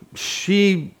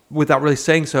she, without really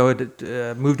saying so, it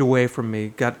moved away from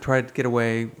me. Tried to get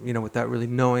away, without really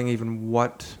knowing even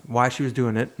why she was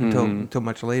doing it until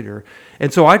much later.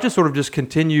 And so I just sort of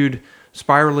continued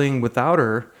spiraling without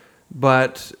her,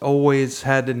 but always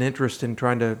had an interest in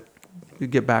trying to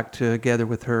get back together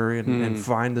with her and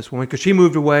find this woman, because she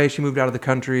moved away. She moved out of the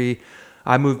country.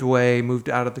 I moved away, moved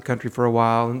out of the country for a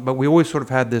while, but we always sort of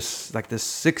had this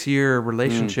 6-year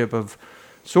relationship of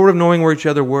sort of knowing where each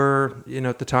other were,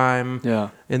 at the time. Yeah.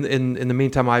 In the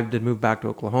meantime, I did move back to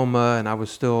Oklahoma, and I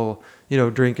was still,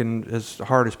 drinking as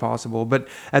hard as possible. But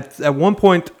at one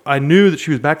point, I knew that she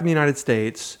was back in the United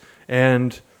States,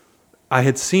 and I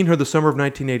had seen her the summer of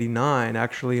 1989,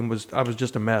 actually, and I was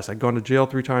just a mess. I'd gone to jail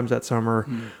 3 times that summer.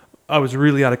 I was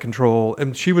really out of control,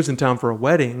 and she was in town for a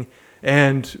wedding,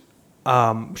 and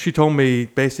she told me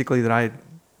basically that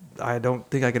I don't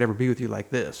think I could ever be with you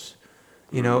like this.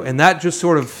 And that just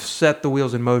sort of set the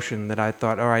wheels in motion, that I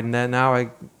thought, all right, now I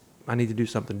need to do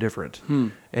something different.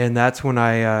 And that's when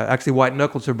I actually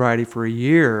white-knuckled sobriety for a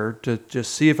year to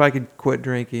just see if I could quit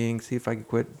drinking, see if I could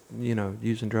quit,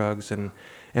 using drugs,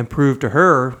 and prove to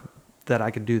her that I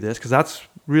could do this, because that's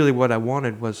really what I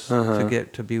wanted, was to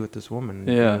get to be with this woman,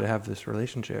 to have this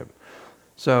relationship.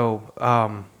 So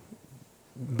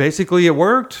basically it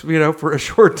worked, for a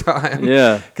short time.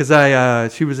 Yeah.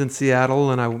 Because she was in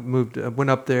Seattle, and I went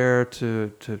up there to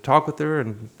talk with her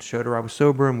and showed her I was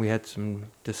sober, and we had some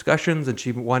discussions, and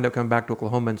she wound up coming back to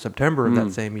Oklahoma in September of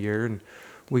that same year, and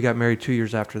we got married 2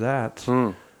 years after that.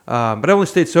 But I only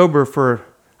stayed sober for,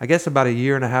 I guess, about a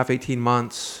year and a half, 18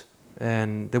 months,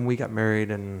 and then we got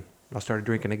married, and I started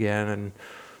drinking again, and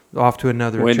off to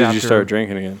another chapter. When did you start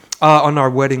drinking again? On our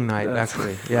wedding night,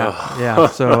 actually. Yeah.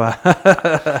 So.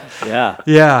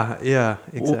 Yeah.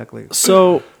 Exactly.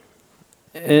 So,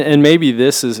 and maybe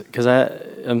this is because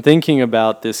I'm thinking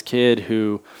about this kid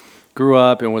who grew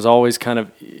up and was always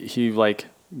he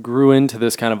grew into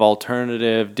this kind of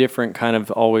alternative, different kind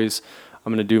of always.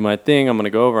 I'm going to do my thing. I'm going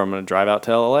to go over. I'm going to drive out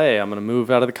to LA. I'm going to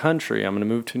move out of the country. I'm going to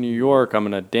move to New York. I'm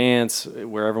going to dance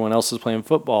where everyone else is playing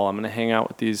football. I'm going to hang out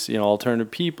with these,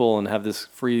 alternative people and have this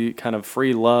free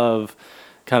love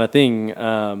kind of thing.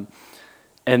 And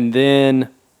then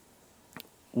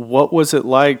what was it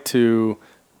like to,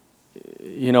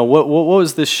 what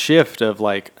was this shift of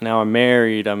like, now I'm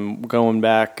married, I'm going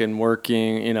back and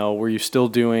working, were you still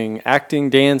doing acting,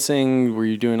 dancing? Were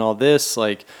you doing all this?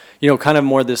 Like, kind of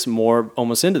more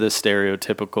almost into this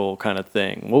stereotypical kind of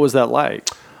thing. What was that like?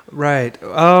 Right.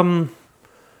 Well,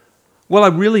 I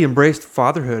really embraced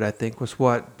fatherhood, I think, was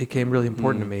what became really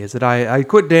important to me, is that I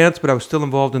quit dance, but I was still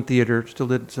involved in theater, still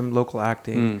did some local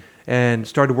acting, and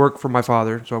started to work for my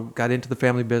father. So I got into the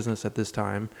family business at this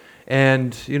time.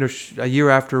 And, a year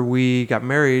after we got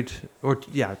married,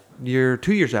 2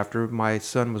 years after, my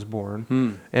son was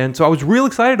born. And so I was real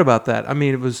excited about that. I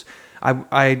mean,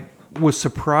 I was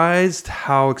surprised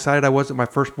how excited I was that my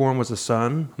firstborn was a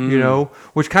son,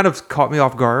 which kind of caught me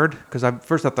off guard, because I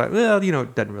thought, well,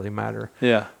 it doesn't really matter.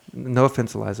 Yeah. No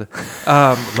offense, Eliza.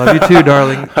 Love you too,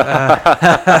 darling.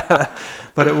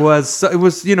 But it was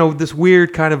this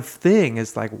weird kind of thing.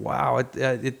 It's like, wow,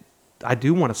 I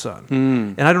do want a son.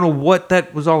 And I don't know what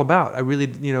that was all about. I really,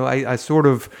 I sort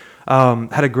of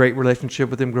had a great relationship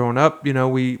with him growing up.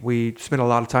 We spent a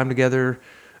lot of time together.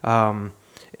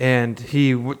 And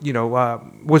he,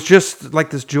 was just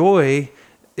like this joy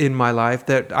in my life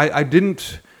that I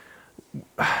didn't.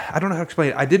 I don't know how to explain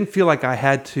it. I didn't feel like I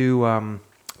had to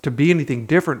be anything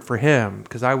different for him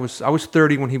because I was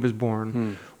 30 when he was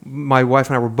born. My wife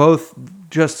and I were both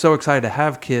just so excited to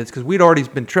have kids because we'd already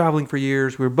been traveling for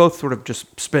years. We were both sort of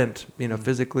just spent,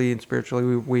 physically and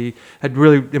spiritually. We had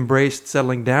really embraced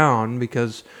settling down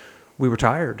because we were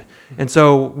tired. And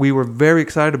so we were very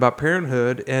excited about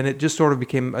parenthood, and it just sort of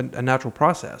became a natural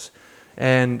process.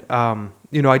 And,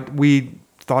 we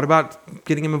thought about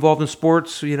getting him involved in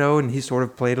sports, and he sort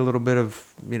of played a little bit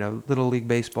of, little league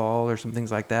baseball or some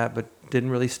things like that, but didn't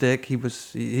really stick.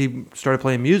 He started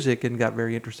playing music and got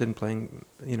very interested in playing,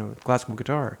 classical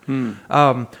guitar.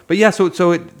 But yeah,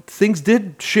 so things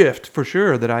did shift for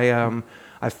sure. That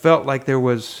I felt like there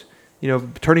was,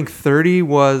 turning 30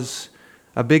 was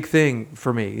a big thing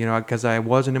for me, because I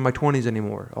wasn't in my 20s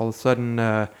anymore. All of a sudden,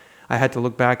 I had to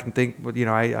look back and think,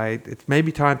 it's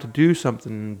maybe time to do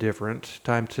something different.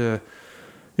 Time to,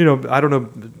 I don't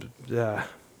know,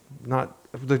 not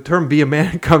the term "be a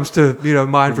man" comes to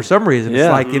mind for some reason. It's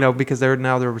like because there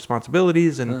are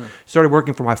responsibilities, and started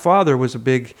working for my father was a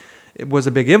big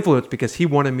influence because he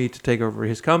wanted me to take over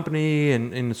his company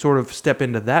and sort of step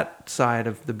into that side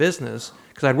of the business.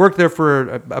 Because I'd worked there for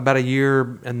about a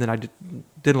year, and then I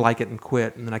didn't like it and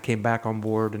quit, and then I came back on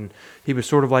board, and he was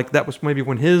sort of like, that was maybe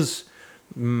when his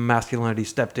masculinity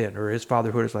stepped in, or his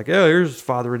fatherhood is like, oh, here's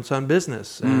father and son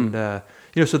business, and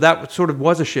so that sort of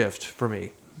was a shift for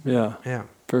me. Yeah,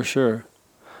 for sure.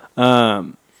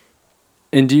 And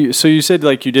so you said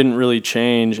like you didn't really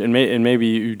change, and maybe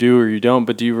you do or you don't,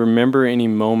 but do you remember any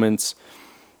moments?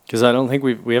 Because I don't think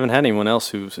we haven't had anyone else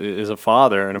who is a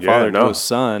father and a father to a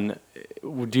son.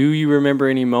 Do you remember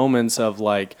any moments of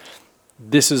like,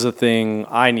 this is a thing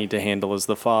I need to handle as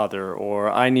the father, or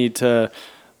I need to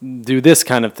do this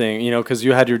kind of thing, because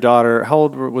you had your daughter. How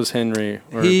old was Henry?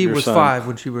 He was son? 5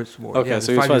 when she was born. Okay,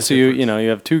 so he was 5. So you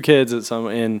have 2 kids at some.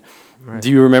 And right. Do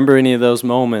you remember any of those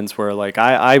moments where like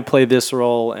I play this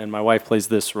role and my wife plays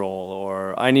this role,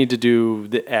 or I need to do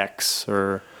the X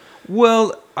or?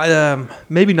 Well,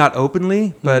 maybe not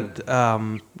openly, but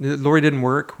Lori didn't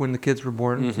work when the kids were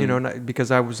born,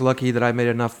 because I was lucky that I made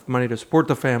enough money to support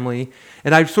the family.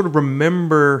 And I sort of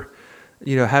remember,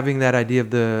 having that idea of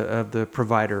the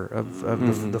provider,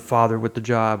 of the father with the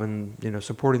job and,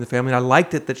 supporting the family. And I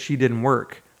liked it that she didn't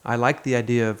work. I liked the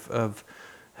idea of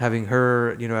having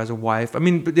her, as a wife. I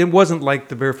mean, it wasn't like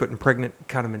the barefoot and pregnant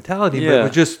kind of mentality, but it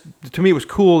was just, to me, it was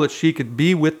cool that she could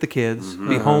be with the kids,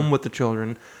 be home with the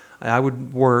children. I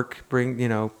would work, bring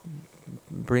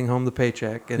home the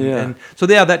paycheck, and so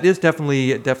that is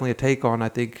definitely a take on, I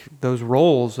think, those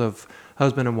roles of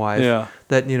husband and wife. Yeah.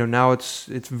 That now it's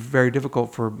very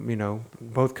difficult for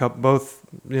both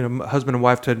husband and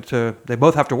wife to they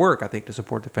both have to work, I think, to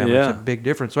support the family. Yeah. It's a big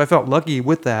difference. So I felt lucky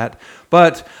with that,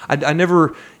 but I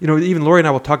never even Lori and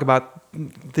I will talk about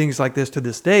things like this to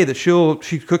this day, that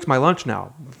she cooks my lunch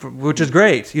now, which is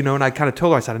great, and I kind of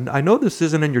told her, I said, I know this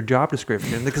isn't in your job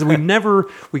description, because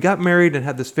we got married and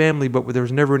had this family, but there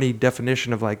was never any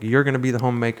definition of like, you're going to be the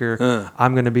homemaker,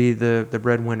 I'm going to be the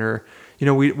breadwinner.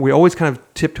 We always kind of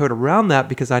tiptoed around that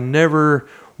because I never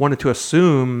wanted to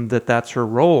assume that that's her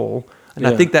role. And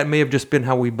I think that may have just been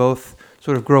how we both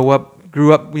sort of grew up,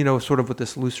 sort of with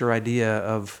this looser idea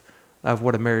of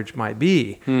what a marriage might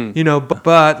be,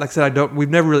 but like I said, we've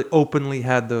never really openly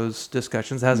had those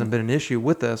discussions. It hasn't been an issue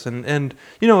with us. And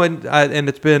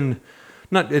it's been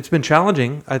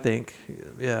challenging, I think,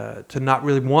 to not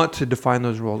really want to define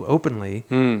those roles openly,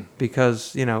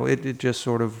 because, it just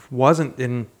sort of wasn't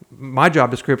in my job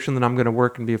description that I'm going to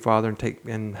work and be a father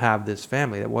and have this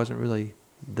family. That wasn't really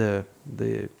the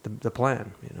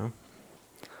plan,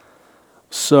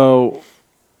 So,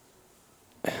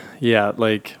 yeah,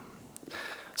 like,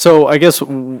 so I guess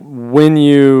when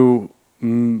the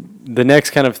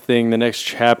next kind of thing, the next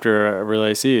chapter I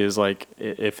really see is like,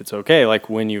 if it's okay, like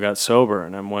when you got sober,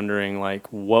 and I'm wondering like,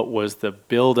 what was the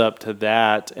build up to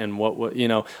that, and what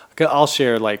I'll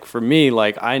share, like for me,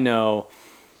 like I know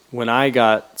when I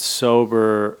got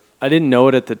sober, I didn't know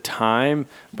it at the time,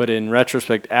 but in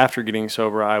retrospect, after getting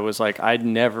sober, I was like, I'd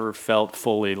never felt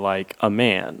fully like a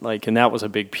man. Like, and that was a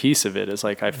big piece of it. It's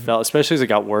like I felt, especially as it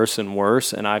got worse and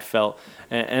worse, and I felt,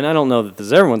 and I don't know that this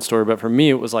is everyone's story, but for me,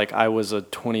 it was like I was a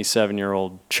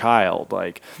 27-year-old child.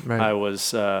 Like, right. I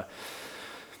was,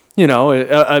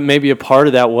 maybe a part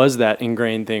of that was that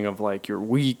ingrained thing of like, you're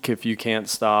weak if you can't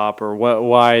stop, or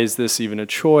why is this even a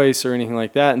choice or anything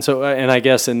like that. And so, and I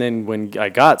guess, and then when I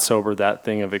got sober, that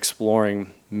thing of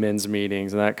exploring men's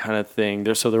meetings and that kind of thing.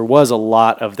 There was a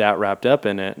lot of that wrapped up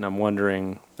in it, and I'm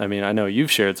wondering. I mean, I know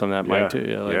you've shared some of that, Mike, too.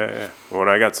 Yeah. When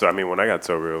I got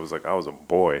sober, it was like I was a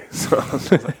boy. So I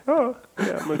was like, oh,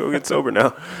 yeah, I'm gonna go get sober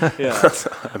now. Yeah.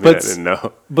 I didn't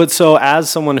know. But so,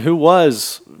 as someone who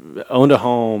owned a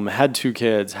home, had 2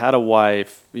 kids, had a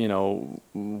wife,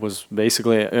 was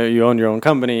basically you owned your own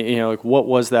company. Like, what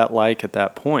was that like at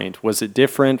that point? Was it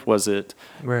different? Was it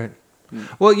right?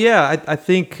 Well, yeah, I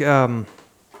think a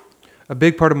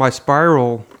big part of my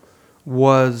spiral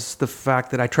was the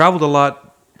fact that I traveled a lot.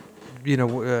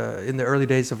 In the early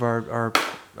days of our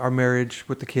marriage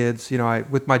with the kids,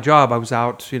 with my job, I was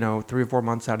out, 3 or 4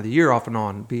 months out of the year off and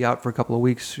on, be out for a couple of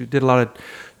weeks. We did a lot of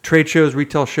trade shows,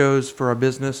 retail shows for our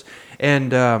business.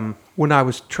 And when I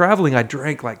was traveling, I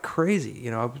drank like crazy.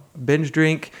 I would binge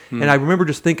drink. And I remember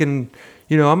just thinking,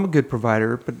 I'm a good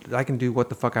provider, but I can do what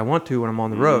the fuck I want to when I'm on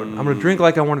the road. I'm going to drink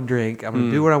like I want to drink. I'm going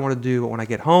to do what I want to do. But when I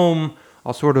get home,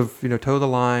 I'll sort of, toe the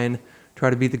line, try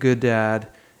to be the good dad.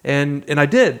 And I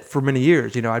did for many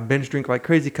years. I'd binge drink like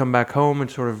crazy, come back home and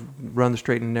sort of run the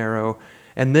straight and narrow.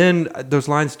 And then those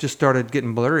lines just started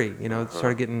getting blurry,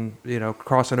 started getting,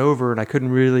 crossing over, and I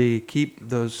couldn't really keep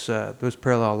those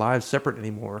parallel lives separate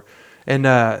anymore. And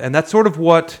that's sort of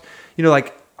what,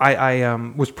 I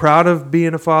was proud of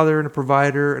being a father and a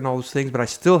provider and all those things, but I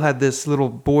still had this little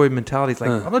boy mentality. It's like,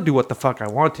 I'm going to do what the fuck I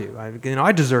want to.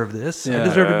 I deserve this. I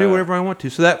deserve to do whatever I want to.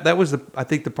 So that was, I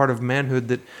think, the part of manhood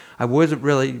that I wasn't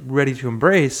really ready to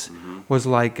embrace was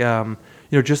like,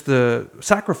 just the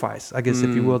sacrifice, I guess,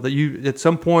 if you will, that you, at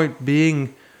some point,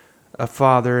 being a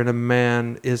father and a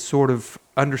man is sort of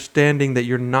understanding that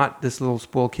you're not this little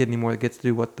spoiled kid anymore that gets to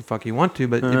do what the fuck you want to.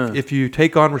 But if you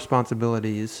take on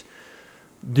responsibilities,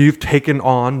 you've taken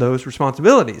on those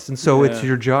responsibilities, and so it's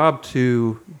your job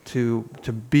to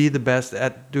be the best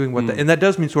at doing what and that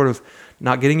does mean sort of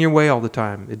not getting your way all the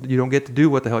time. You don't get to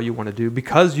do what the hell you want to do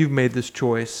because you've made this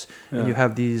choice and you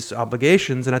have these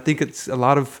obligations. And I think it's a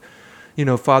lot of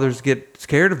fathers get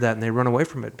scared of that and they run away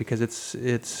from it because it's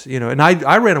and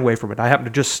I ran away from it. I happened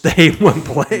to just stay in one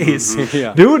place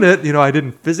doing it. I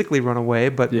didn't physically run away,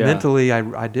 but mentally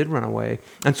I did run away.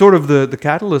 And sort of the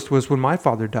catalyst was when my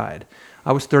father died.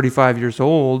 I was 35 years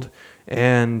old,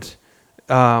 and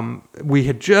we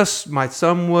had my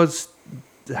son was,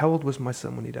 how old was my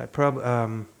son when he died? Probably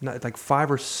like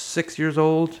 5 or 6 years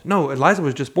old. No, Eliza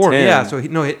was just born. 10. Yeah, so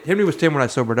Henry was 10 when I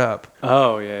sobered up.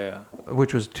 Oh, yeah.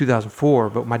 Which was 2004,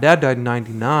 but my dad died in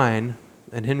 99,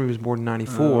 and Henry was born in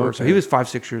 94, so he was 5,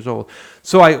 6 years old.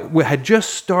 So I had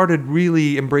just started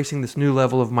really embracing this new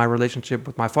level of my relationship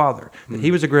with my father.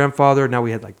 He was a grandfather, now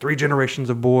we had like 3 generations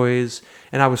of boys,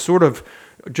 and I was sort of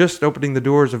just opening the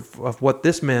doors of what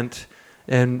this meant,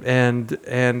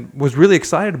 and was really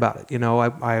excited about it.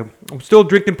 I'm still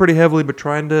drinking pretty heavily, but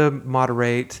trying to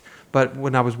moderate. But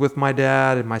when I was with my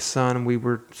dad and my son, and we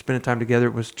were spending time together,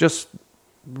 it was just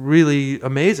really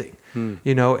amazing.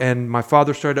 And my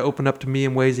father started to open up to me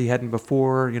in ways he hadn't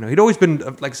before. He'd always been,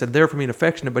 like I said, there for me and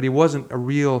affectionate, but he wasn't a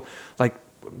real, like,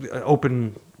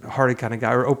 open-hearted kind of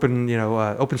guy, or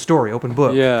open story, open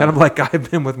book. Kind of like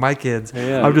I've been with my kids.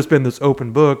 I've just been this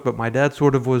open book, but my dad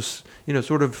sort of was,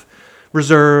 sort of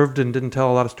reserved and didn't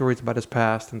tell a lot of stories about his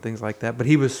past and things like that. But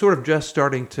he was sort of just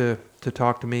starting to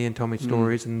talk to me and tell me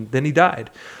stories, and then he died.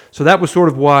 So that was sort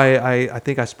of why I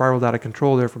think I spiraled out of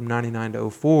control there from 99 to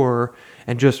 04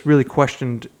 and just really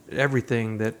questioned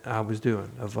everything that I was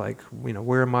doing of like,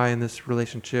 where am I in this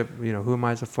relationship? Who am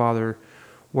I as a father?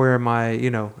 Where am I,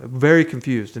 very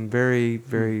confused and very,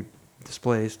 very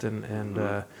displaced. And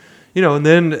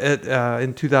then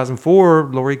in 2004,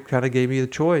 Lori kind of gave me the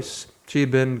choice. She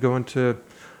had been going to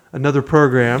another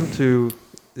program to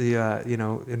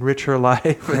enrich her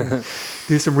life and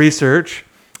do some research.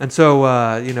 And so,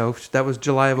 that was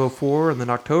July of 04, and then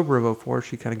October of 04,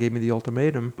 she kind of gave me the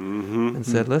ultimatum and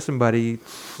said, listen, buddy,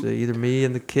 it's either me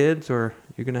and the kids or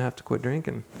you're going to have to quit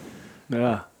drinking.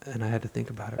 Yeah. And I had to think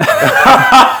about it.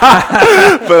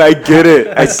 But I get it.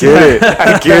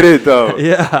 I get it, though.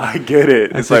 Yeah. I get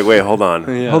it. It's like, wait, hold on.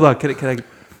 Yeah. Hold on. Can I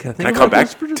come back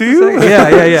to you?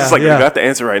 Yeah. It's like, you got the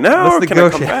answer right now, or can I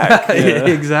come back?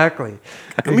 Exactly.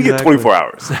 Let me get 24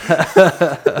 hours.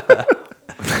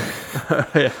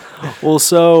 Well,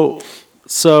 so,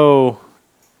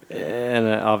 and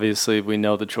obviously we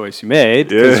know the choice you made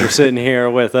because you're sitting here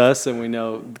with us, and we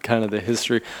know kind of the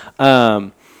history.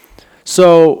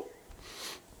 So,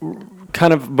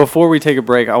 kind of before we take a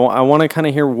break, I want to kind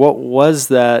of hear what was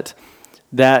that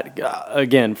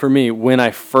again, for me, when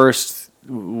I first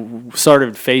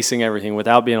started facing everything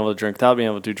without being able to drink, without being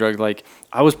able to do drugs, like,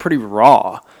 I was pretty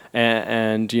raw.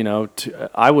 And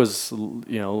I was,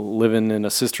 living in a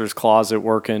sister's closet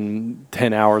working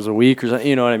 10 hours a week or something,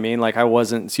 you know what I mean? Like I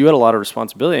wasn't, so you had a lot of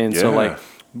responsibility. And so like,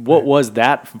 what was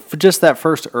that, just that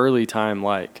first early time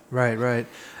like? Right.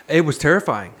 It was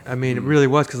terrifying. I mean, it really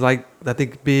was, because I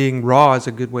think being raw is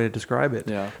a good way to describe it.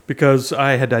 Yeah. Because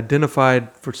I had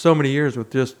identified for so many years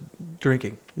with just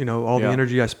drinking, all the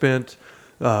energy I spent,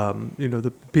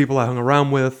 the people I hung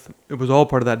around with, it was all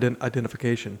part of that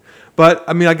identification. But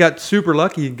I mean, I got super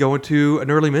lucky going to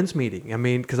an early men's meeting. I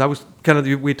mean, because I was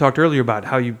we talked earlier about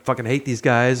how you fucking hate these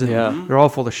guys and they're all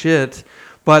full of shit.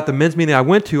 But the men's meeting I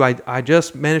went to, I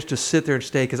just managed to sit there and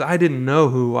stay because I didn't know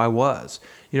who I was.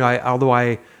 Although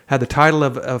I had the title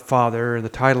of a father and the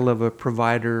title of a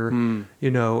provider,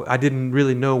 I didn't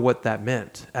really know what that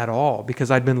meant at all, because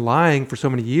I'd been lying for so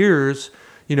many years,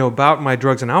 about my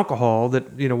drugs and alcohol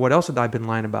that, what else had I been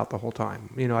lying about the whole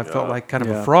time? I felt like kind of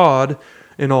a fraud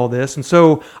in all this. And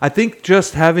so I think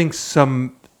just having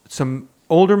some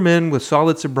older men with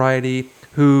solid sobriety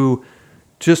who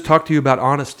just talk to you about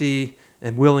honesty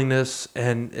and willingness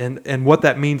and what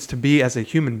that means to be as a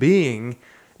human being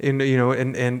and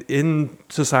in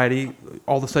society,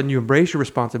 all of a sudden you embrace your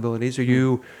responsibilities, or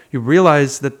you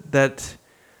realize that that's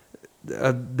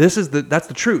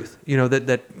the truth.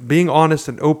 That being honest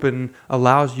and open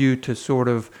allows you to sort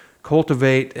of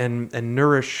cultivate and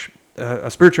nourish a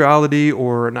spirituality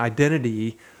or an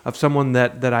identity of someone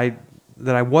that I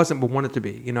wasn't but wanted to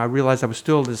be. I realized I was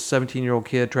still this 17-year-old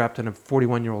kid trapped in a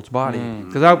 41-year-old's body.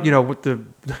 Because with the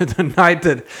night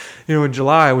that, in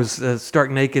July, I was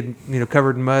stark naked,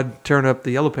 covered in mud, tearing up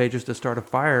the Yellow Pages to start a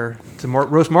fire to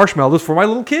roast marshmallows for my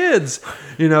little kids.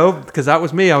 Because that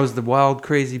was me. I was the wild,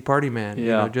 crazy party man.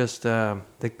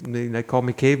 They called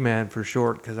me caveman for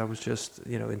short, because I was just,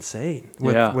 insane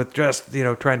with just,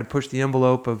 trying to push the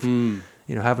envelope of.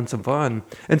 Having some fun.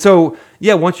 And so,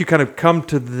 once you kind of come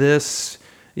to this,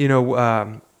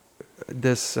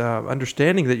 this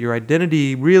understanding that your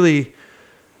identity really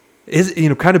is,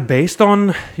 kind of based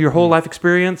on your whole life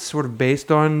experience, sort of based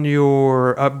on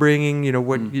your upbringing,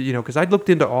 because I looked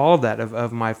into all of that,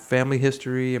 of my family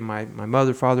history and my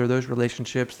mother, father, those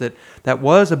relationships, that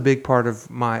was a big part of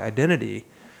my identity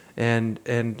and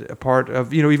a part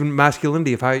of, even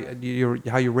masculinity, of how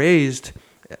you're raised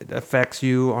affects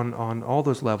you on all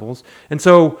those levels. And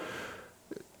so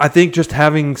I think just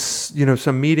having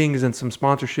some meetings and some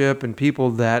sponsorship and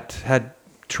people that had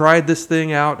tried this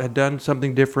thing out, had done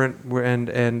something different,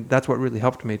 and that's what really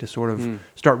helped me to sort of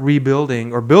start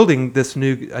rebuilding or building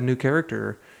a new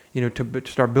character, to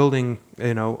start building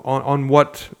on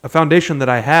what a foundation that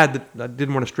I had, that I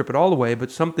didn't want to strip it all away,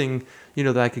 but something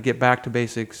that I could get back to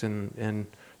basics and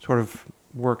sort of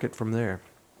work it from there.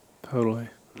 Totally.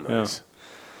 Nice. Yeah.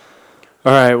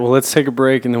 All right, well, let's take a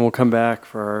break, and then we'll come back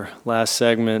for our last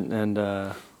segment. And,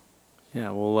 I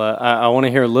want to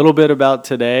hear a little bit about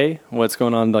today, what's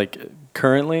going on, like,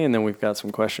 currently, and then we've got some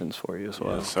questions for you as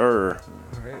well. Yes, sir.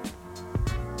 All right.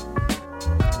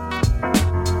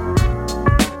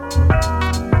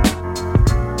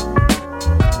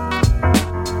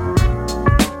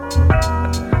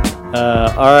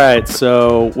 All right,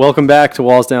 so welcome back to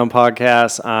Walls Down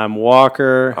Podcast. I'm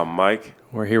Walker. I'm Mike.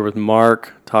 We're here with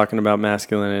Mark, talking about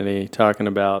masculinity, talking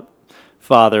about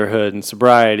fatherhood and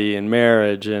sobriety and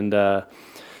marriage. And I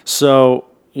kind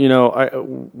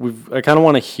of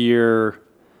want to hear,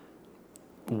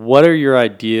 what are your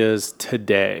ideas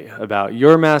today about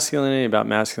your masculinity, about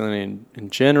masculinity in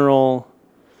general?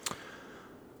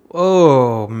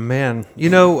 Oh, man.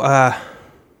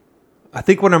 I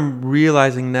think what I'm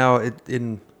realizing now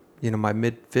in my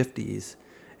mid-50s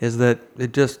is that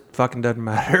it just fucking doesn't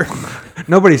matter.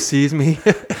 Nobody sees me.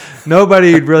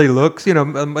 Nobody really looks.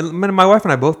 My wife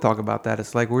and I both talk about that.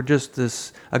 It's like we're just a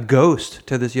ghost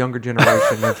to this younger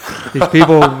generation of these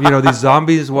people, these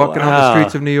zombies walking on the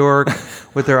streets of New York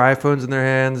with their iPhones in their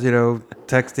hands,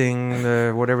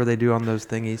 texting, whatever they do on those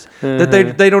thingies, that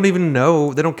they don't even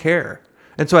know, they don't care.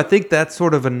 And so I think that's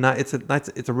sort of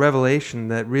it's a revelation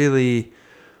that really,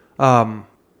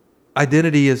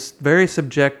 identity is very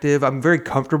subjective. I'm very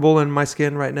comfortable in my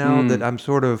skin right now, that I'm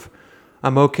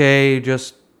okay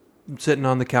just sitting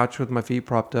on the couch with my feet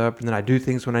propped up, and then I do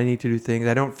things when I need to do things.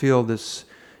 I don't feel this,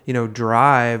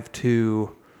 drive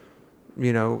to,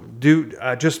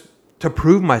 just to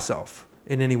prove myself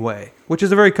in any way, which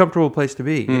is a very comfortable place to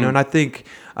be, and I think,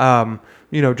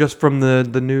 just from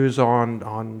the news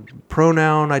on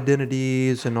pronoun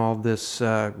identities and all this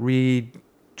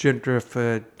Fluidity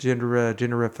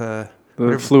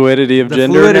of gender.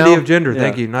 Fluidity of gender.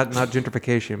 Thank you. Not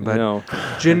gentrification, but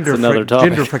another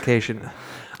topic. gentrification.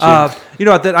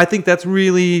 I think that's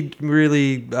really,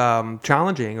 really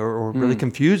challenging or really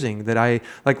confusing. That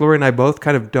like Lori and I both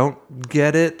kind of don't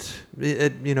get it.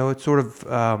 It's sort of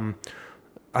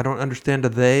I don't understand a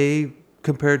they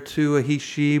compared to a he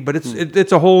she, but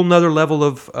it's a whole nother level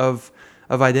of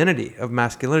identity, of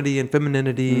masculinity and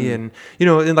femininity, and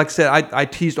like I said, I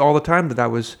teased all the time that I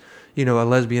was a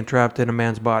lesbian trapped in a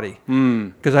man's body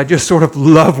because I just sort of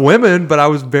love women, but I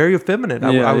was very effeminate.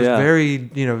 I was very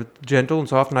gentle and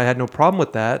soft, and I had no problem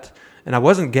with that. And I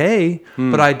wasn't gay,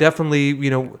 but I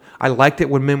definitely I liked it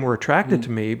when men were attracted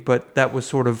to me, but that was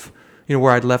sort of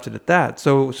where I'd left it at that.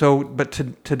 But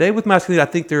today with masculinity,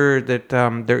 I think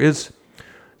there is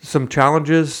some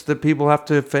challenges that people have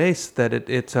to face. That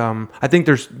it's I think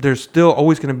there's still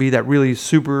always going to be that really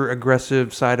super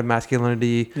aggressive side of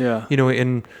masculinity. Yeah.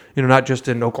 In not just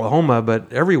in Oklahoma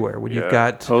but everywhere. When you've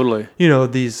got totally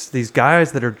these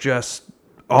guys that are just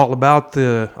all about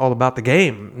the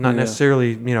game, not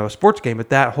necessarily a sports game, but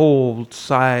that whole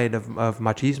side of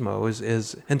machismo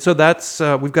is and so that's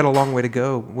we've got a long way to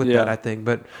go with that, I think.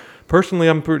 But personally,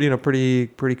 I'm pretty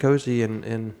cozy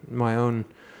in my own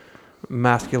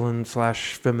masculine /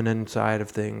 feminine side of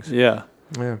things. Yeah.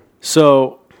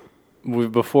 So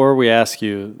before we ask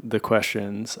you the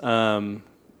questions,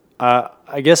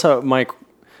 I guess my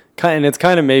and it's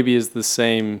kind of maybe is the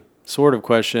same sort of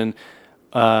question.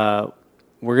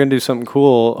 We're going to do something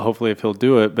cool, hopefully, if he'll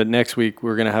do it. But next week,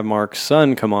 we're going to have Mark's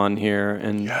son come on here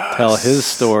and tell his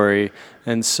story.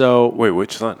 And so... Wait,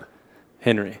 which son?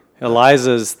 Henry.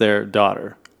 Eliza's their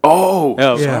daughter. Oh,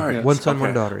 sorry. One son,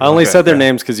 one daughter. I only said their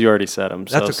names because you already said them.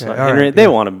 That's okay. Henry, they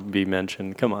want to be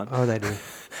mentioned. Come on. Oh, they do.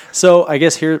 So I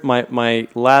guess here, my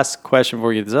last question before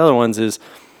we get to the other ones is,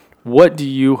 what do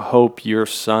you hope your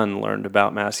son learned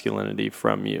about masculinity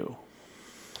from you?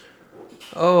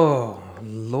 Oh,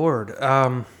 Lord.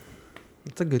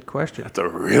 That's a good question. That's a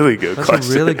really good question. That's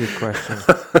a really good question.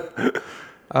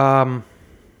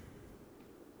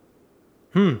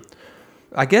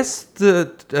 I guess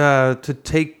to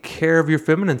take care of your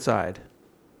feminine side,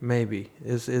 maybe,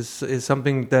 is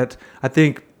something that I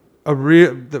think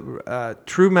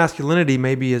true masculinity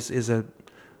maybe is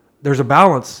there's a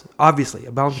balance, obviously,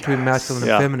 a balance between masculine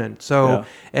and feminine. So,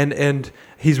 and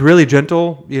he's really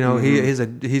gentle.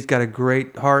 He's got a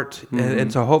great heart,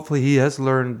 and so hopefully he has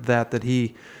learned that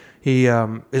he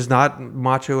is not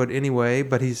macho in any way,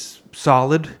 but he's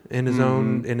solid in his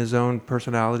own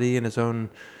personality, in his own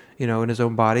in his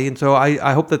own body. And so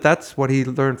I hope that's what he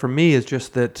learned from me, is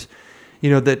just that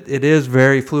that it is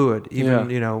very fluid. Even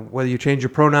whether you change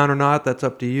your pronoun or not, that's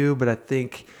up to you. But I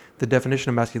think the definition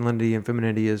of masculinity and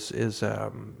femininity is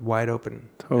wide open.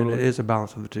 Totally. And it is a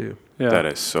balance of the two. Yeah. That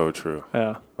is so true.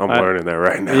 Yeah. I'm learning that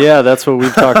right now. Yeah, that's what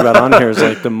we've talked about on here, is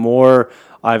like the more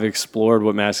I've explored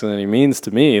what masculinity means to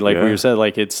me, like we said,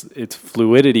 like it's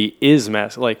fluidity is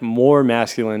like more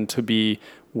masculine to be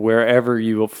wherever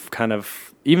you kind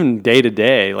of, even day to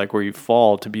day, like where you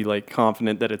fall, to be like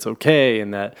confident that it's okay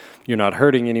and that you're not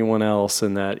hurting anyone else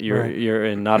and that you're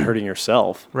and not hurting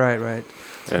yourself. Right.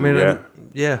 And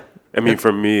I mean,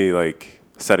 for me, like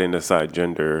setting aside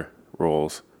gender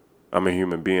roles, I'm a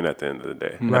human being at the end of the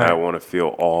day, and I want to feel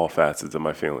all facets of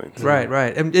my feelings.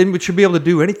 Right, and we should be able to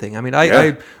do anything. I mean,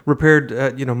 I repaired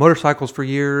motorcycles for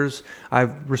years.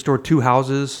 I've restored 2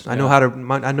 houses. I know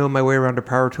I know my way around a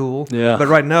power tool. Yeah. But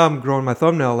right now I'm growing my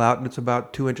thumbnail out, and it's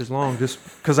about 2 inches long, just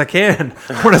because I can.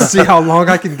 I want to see how long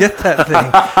I can get that thing.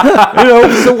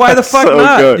 So why the fuck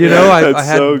not? Good. I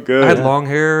had long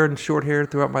hair and short hair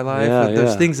throughout my life. Yeah,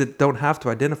 there's things that don't have to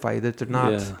identify you, that they're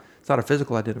not. Yeah. It's not a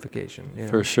physical identification.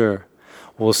 For sure.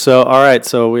 Well, so all right,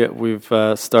 so we've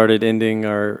started ending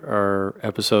our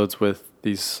episodes with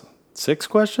these 5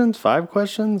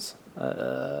 questions.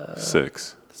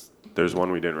 6. There's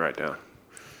one we didn't write down.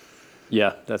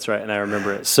 Yeah, that's right, and I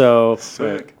remember it. So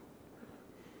sick.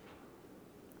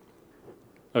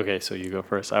 Okay, so you go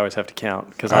first. I always have to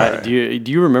count because do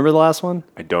you remember the last one?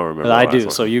 I don't remember. I do.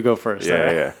 So you go first.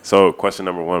 Yeah. So question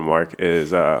number 1, Mark,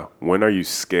 is when are you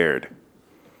scared?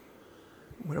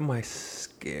 When am I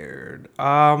scared?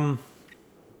 I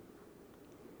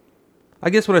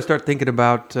guess when I start thinking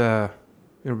about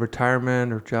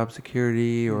retirement or job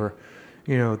security, or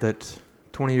that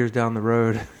 20 years down the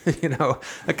road,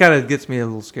 that kind of gets me a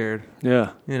little scared.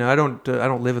 Yeah. I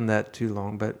don't live in that too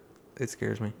long, but it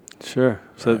scares me. Sure.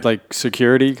 So like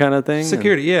security kind of thing?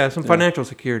 Security, some financial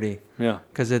security. Yeah.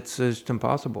 Because it's just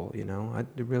impossible, It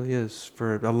really is.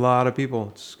 For a lot of people,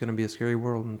 it's going to be a scary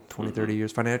world in 20, 30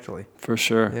 years financially. For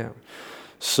sure. Yeah.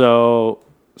 So,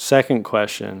 second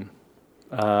question.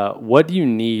 What do you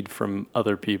need from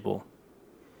other people?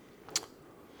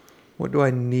 What do I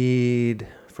need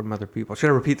from other people? Should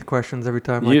I repeat the questions every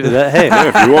time? Hey, yeah,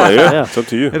 if you want, yeah, it's up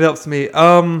to you. It helps me.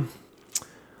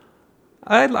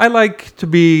 I like to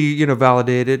be,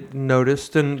 validated,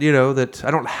 noticed, and, that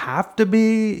I don't have to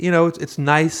be, it's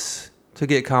nice to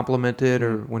get complimented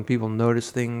or when people notice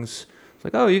things. It's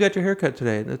like, oh, you got your haircut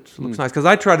today. That looks nice. Because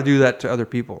I try to do that to other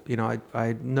people.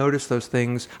 I notice those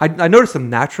things. I notice them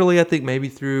naturally, I think, maybe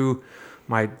through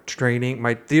my training,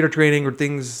 my theater training or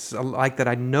things like that.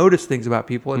 I notice things about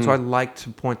people, and so I like to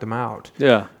point them out.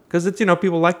 Yeah. Because it's,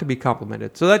 people like to be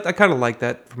complimented. So I kind of like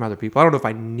that from other people. I don't know if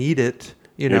I need it,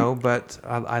 but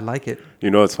I like it.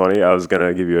 You know what's funny? I was going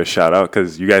to give you a shout out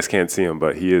because you guys can't see him,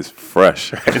 but he is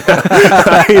fresh right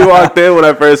now. He walked in when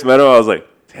I first met him. I was like,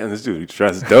 damn, this dude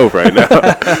dressed dope right now.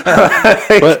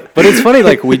 but it's funny,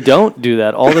 like we don't do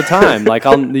that all the time. Like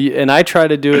and I try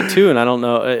to do it too, and I don't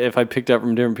know if I picked up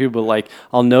from different people, but like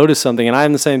I'll notice something, and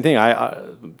I'm the same thing.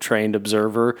 I'm trained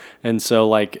observer, and so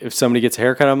like if somebody gets a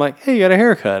haircut, I'm like, hey, you got a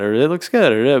haircut, or it looks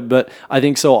good, but I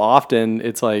think so often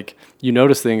it's like you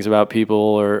notice things about people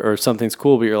or something's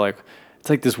cool, but you're like, it's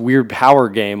like this weird power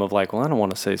game of like, well, I don't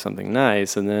want to say something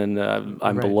nice, and then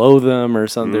I'm below them or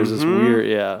something. There's this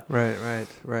weird, Right.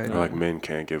 Like men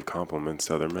can't give compliments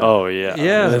to other men. Oh yeah,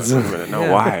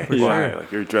 No, why? Why? Sure.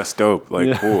 Like you're dressed dope.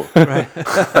 Like cool. Right.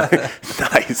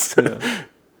 Nice. Yeah.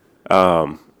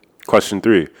 Question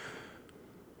 3: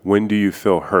 when do you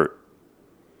feel hurt?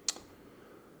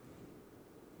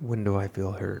 When do I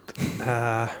feel hurt?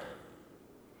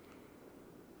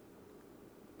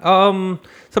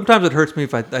 Sometimes it hurts me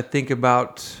if I think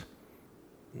about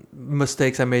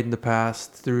mistakes I made in the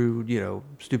past through,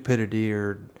 stupidity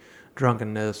or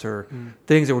drunkenness or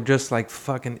things that were just like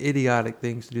fucking idiotic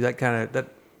things to do.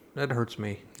 That hurts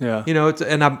me. Yeah.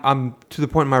 And I'm to the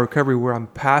point in my recovery where I'm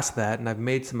past that and I've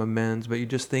made some amends, but you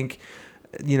just think,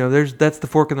 that's the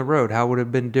fork in the road. How would it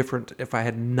have been different if I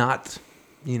had not,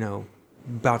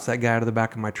 bounced that guy out of the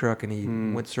back of my truck and he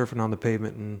went surfing on the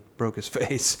pavement and broke his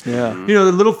face. Yeah.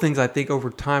 The little things I think over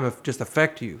time just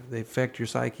affect you. They affect your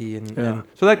psyche. And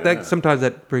so that sometimes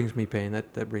that brings me pain.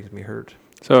 That brings me hurt.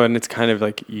 So, and it's kind of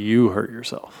like you hurt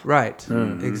yourself. Right.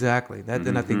 Mm-hmm. Exactly.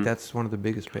 And I think that's one of the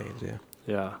biggest pains. Yeah.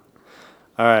 Yeah.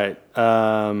 All right.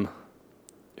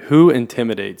 Who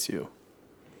intimidates you?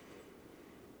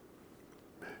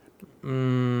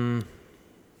 Who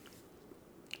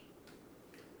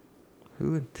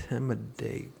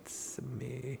intimidates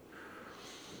me?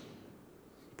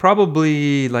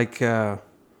 Probably like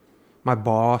my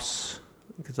boss,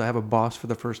 because I have a boss for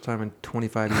the first time in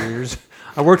 25 years.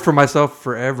 I worked for myself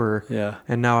forever,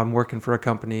 and now I'm working for a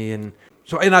company, and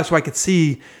so I could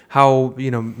see how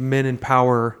men in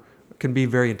power can be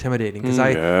very intimidating because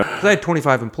I had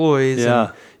 25 employees,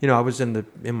 and I was in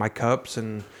my cups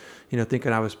and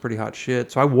thinking I was pretty hot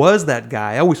shit. So I was that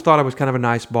guy. I always thought I was kind of a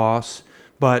nice boss,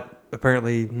 but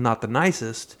apparently not the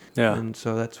nicest. Yeah. And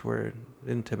so that's where it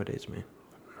intimidates me.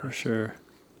 For sure.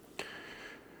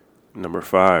 Number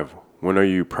 5, when are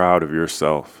you proud of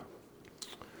yourself?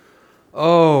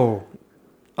 Oh,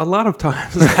 a lot of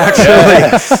times, actually.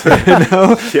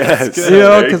 Yes.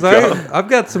 Because I've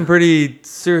got some pretty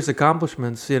serious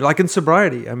accomplishments, like in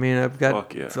sobriety. I mean, I've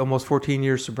got almost 14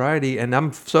 years sobriety, and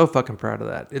I'm so fucking proud of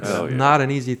that. It's not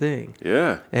an easy thing.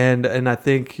 Yeah. And I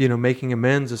think, making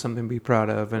amends is something to be proud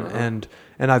of. And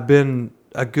I've been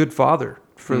a good father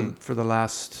for the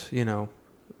last,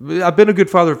 I've been a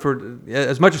good father for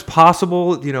as much as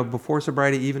possible, before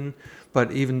sobriety even, but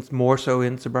even more so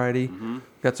in sobriety. Mm-hmm.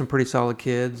 Got some pretty solid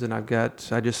kids, and I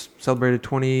just celebrated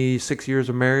 26 years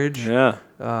of marriage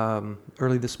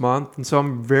early this month, and so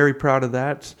I'm very proud of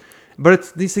that. But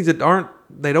it's these things that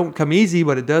they don't come easy,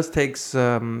 but it does take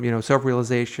some,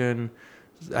 self-realization,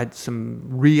 some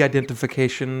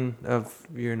re-identification of,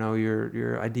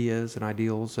 your ideas and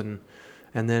ideals, and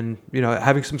then,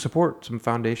 having some support, some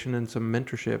foundation, and some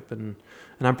mentorship, and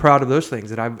I'm proud of those things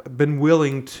that I've been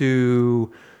willing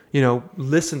to,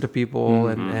 listen to people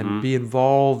and be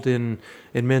involved in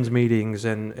men's meetings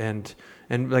and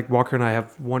like Walker and I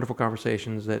have wonderful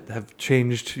conversations that have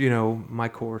changed, my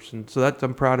course. And so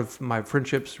I'm proud of my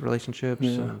friendships, relationships,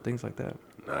 and things like that.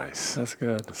 Nice. That's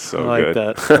good. That's so I like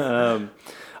good. That.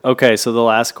 Okay. So the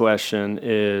last question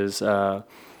is,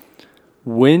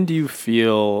 when do you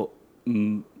feel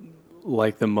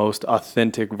like the most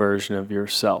authentic version of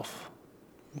yourself?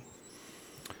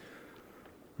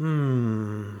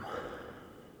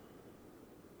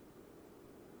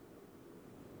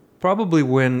 Probably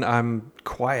when I'm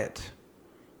quiet,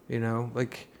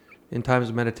 like in times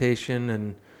of meditation,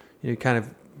 and kind of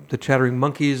the chattering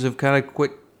monkeys have kind of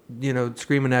quit,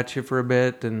 screaming at you for a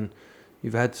bit, and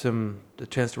you've had the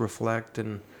chance to reflect,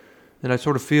 and I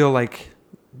sort of feel like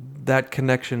that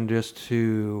connection just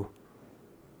to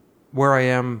where I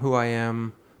am, who I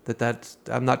am,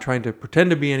 I'm not trying to pretend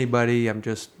to be anybody. I'm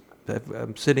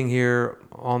sitting here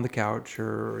on the couch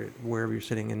or wherever you're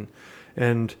sitting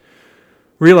and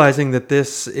realizing that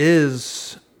this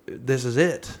is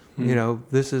it. Mm-hmm.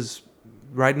 This is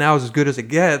right now is as good as it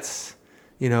gets,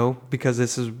 because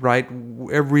this is right.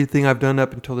 Everything I've done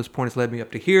up until this point has led me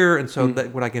up to here. And so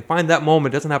that when I can find that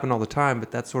moment, it doesn't happen all the time,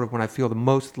 but that's sort of when I feel the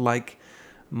most like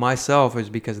myself, is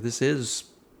because this is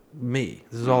me.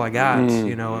 This is all I got.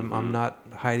 I'm not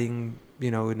hiding,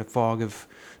 in the fog of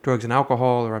drugs and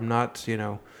alcohol, or I'm not,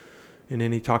 in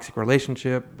any toxic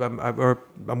relationship.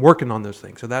 I'm working on those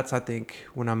things. So that's, I think,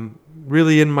 when I'm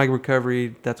really in my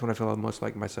recovery, that's when I feel the most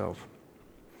like myself.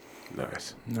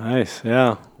 Nice.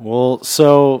 Yeah. Well,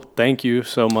 so thank you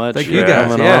so much. Thank you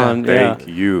guys. Thank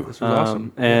you. This was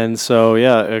awesome. And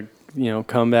so,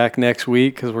 come back next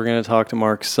week because we're going to talk to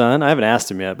Mark's son. I haven't asked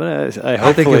him yet, but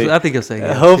I think he'll say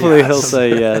yes. Hopefully he'll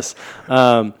say yes.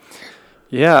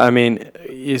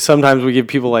 Sometimes we give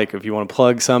people, if you want to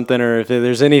plug something, or if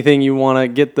there's anything you want to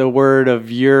get the word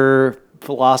of your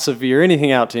philosophy or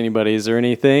anything out to anybody. Is there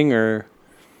anything or...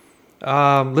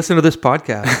 listen to this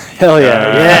podcast. Hell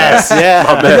yeah. Yes. Yeah.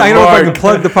 I don't know if I can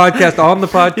plug the podcast on the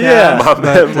podcast.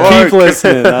 Yeah. Keep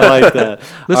listening. I like that.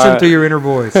 Listen to your inner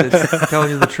voice. It's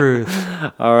telling you the truth.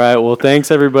 All right. Well,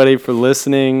 thanks everybody for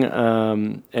listening.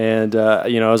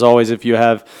 As always, if you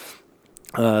have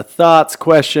thoughts,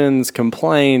 questions,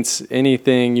 complaints,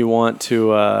 anything you want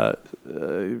to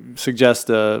suggest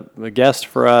a guest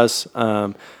for us,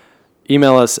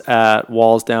 email us at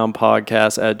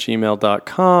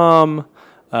wallsdownpodcast@gmail.com.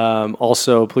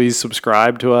 Also, please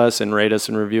subscribe to us and rate us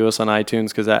and review us on iTunes,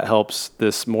 because that helps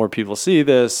more people see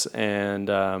this, and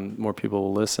more people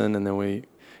will listen, and then we'll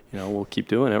keep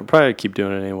doing it. We'll probably keep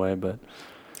doing it anyway.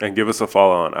 And give us a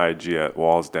follow on IG at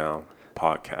Wallsdown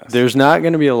Podcast. There's not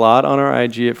going to be a lot on our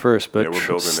IG at first, but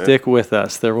stick with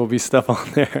us. There will be stuff on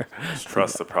there. Just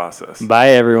trust the process.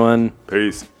 Bye, everyone.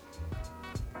 Peace.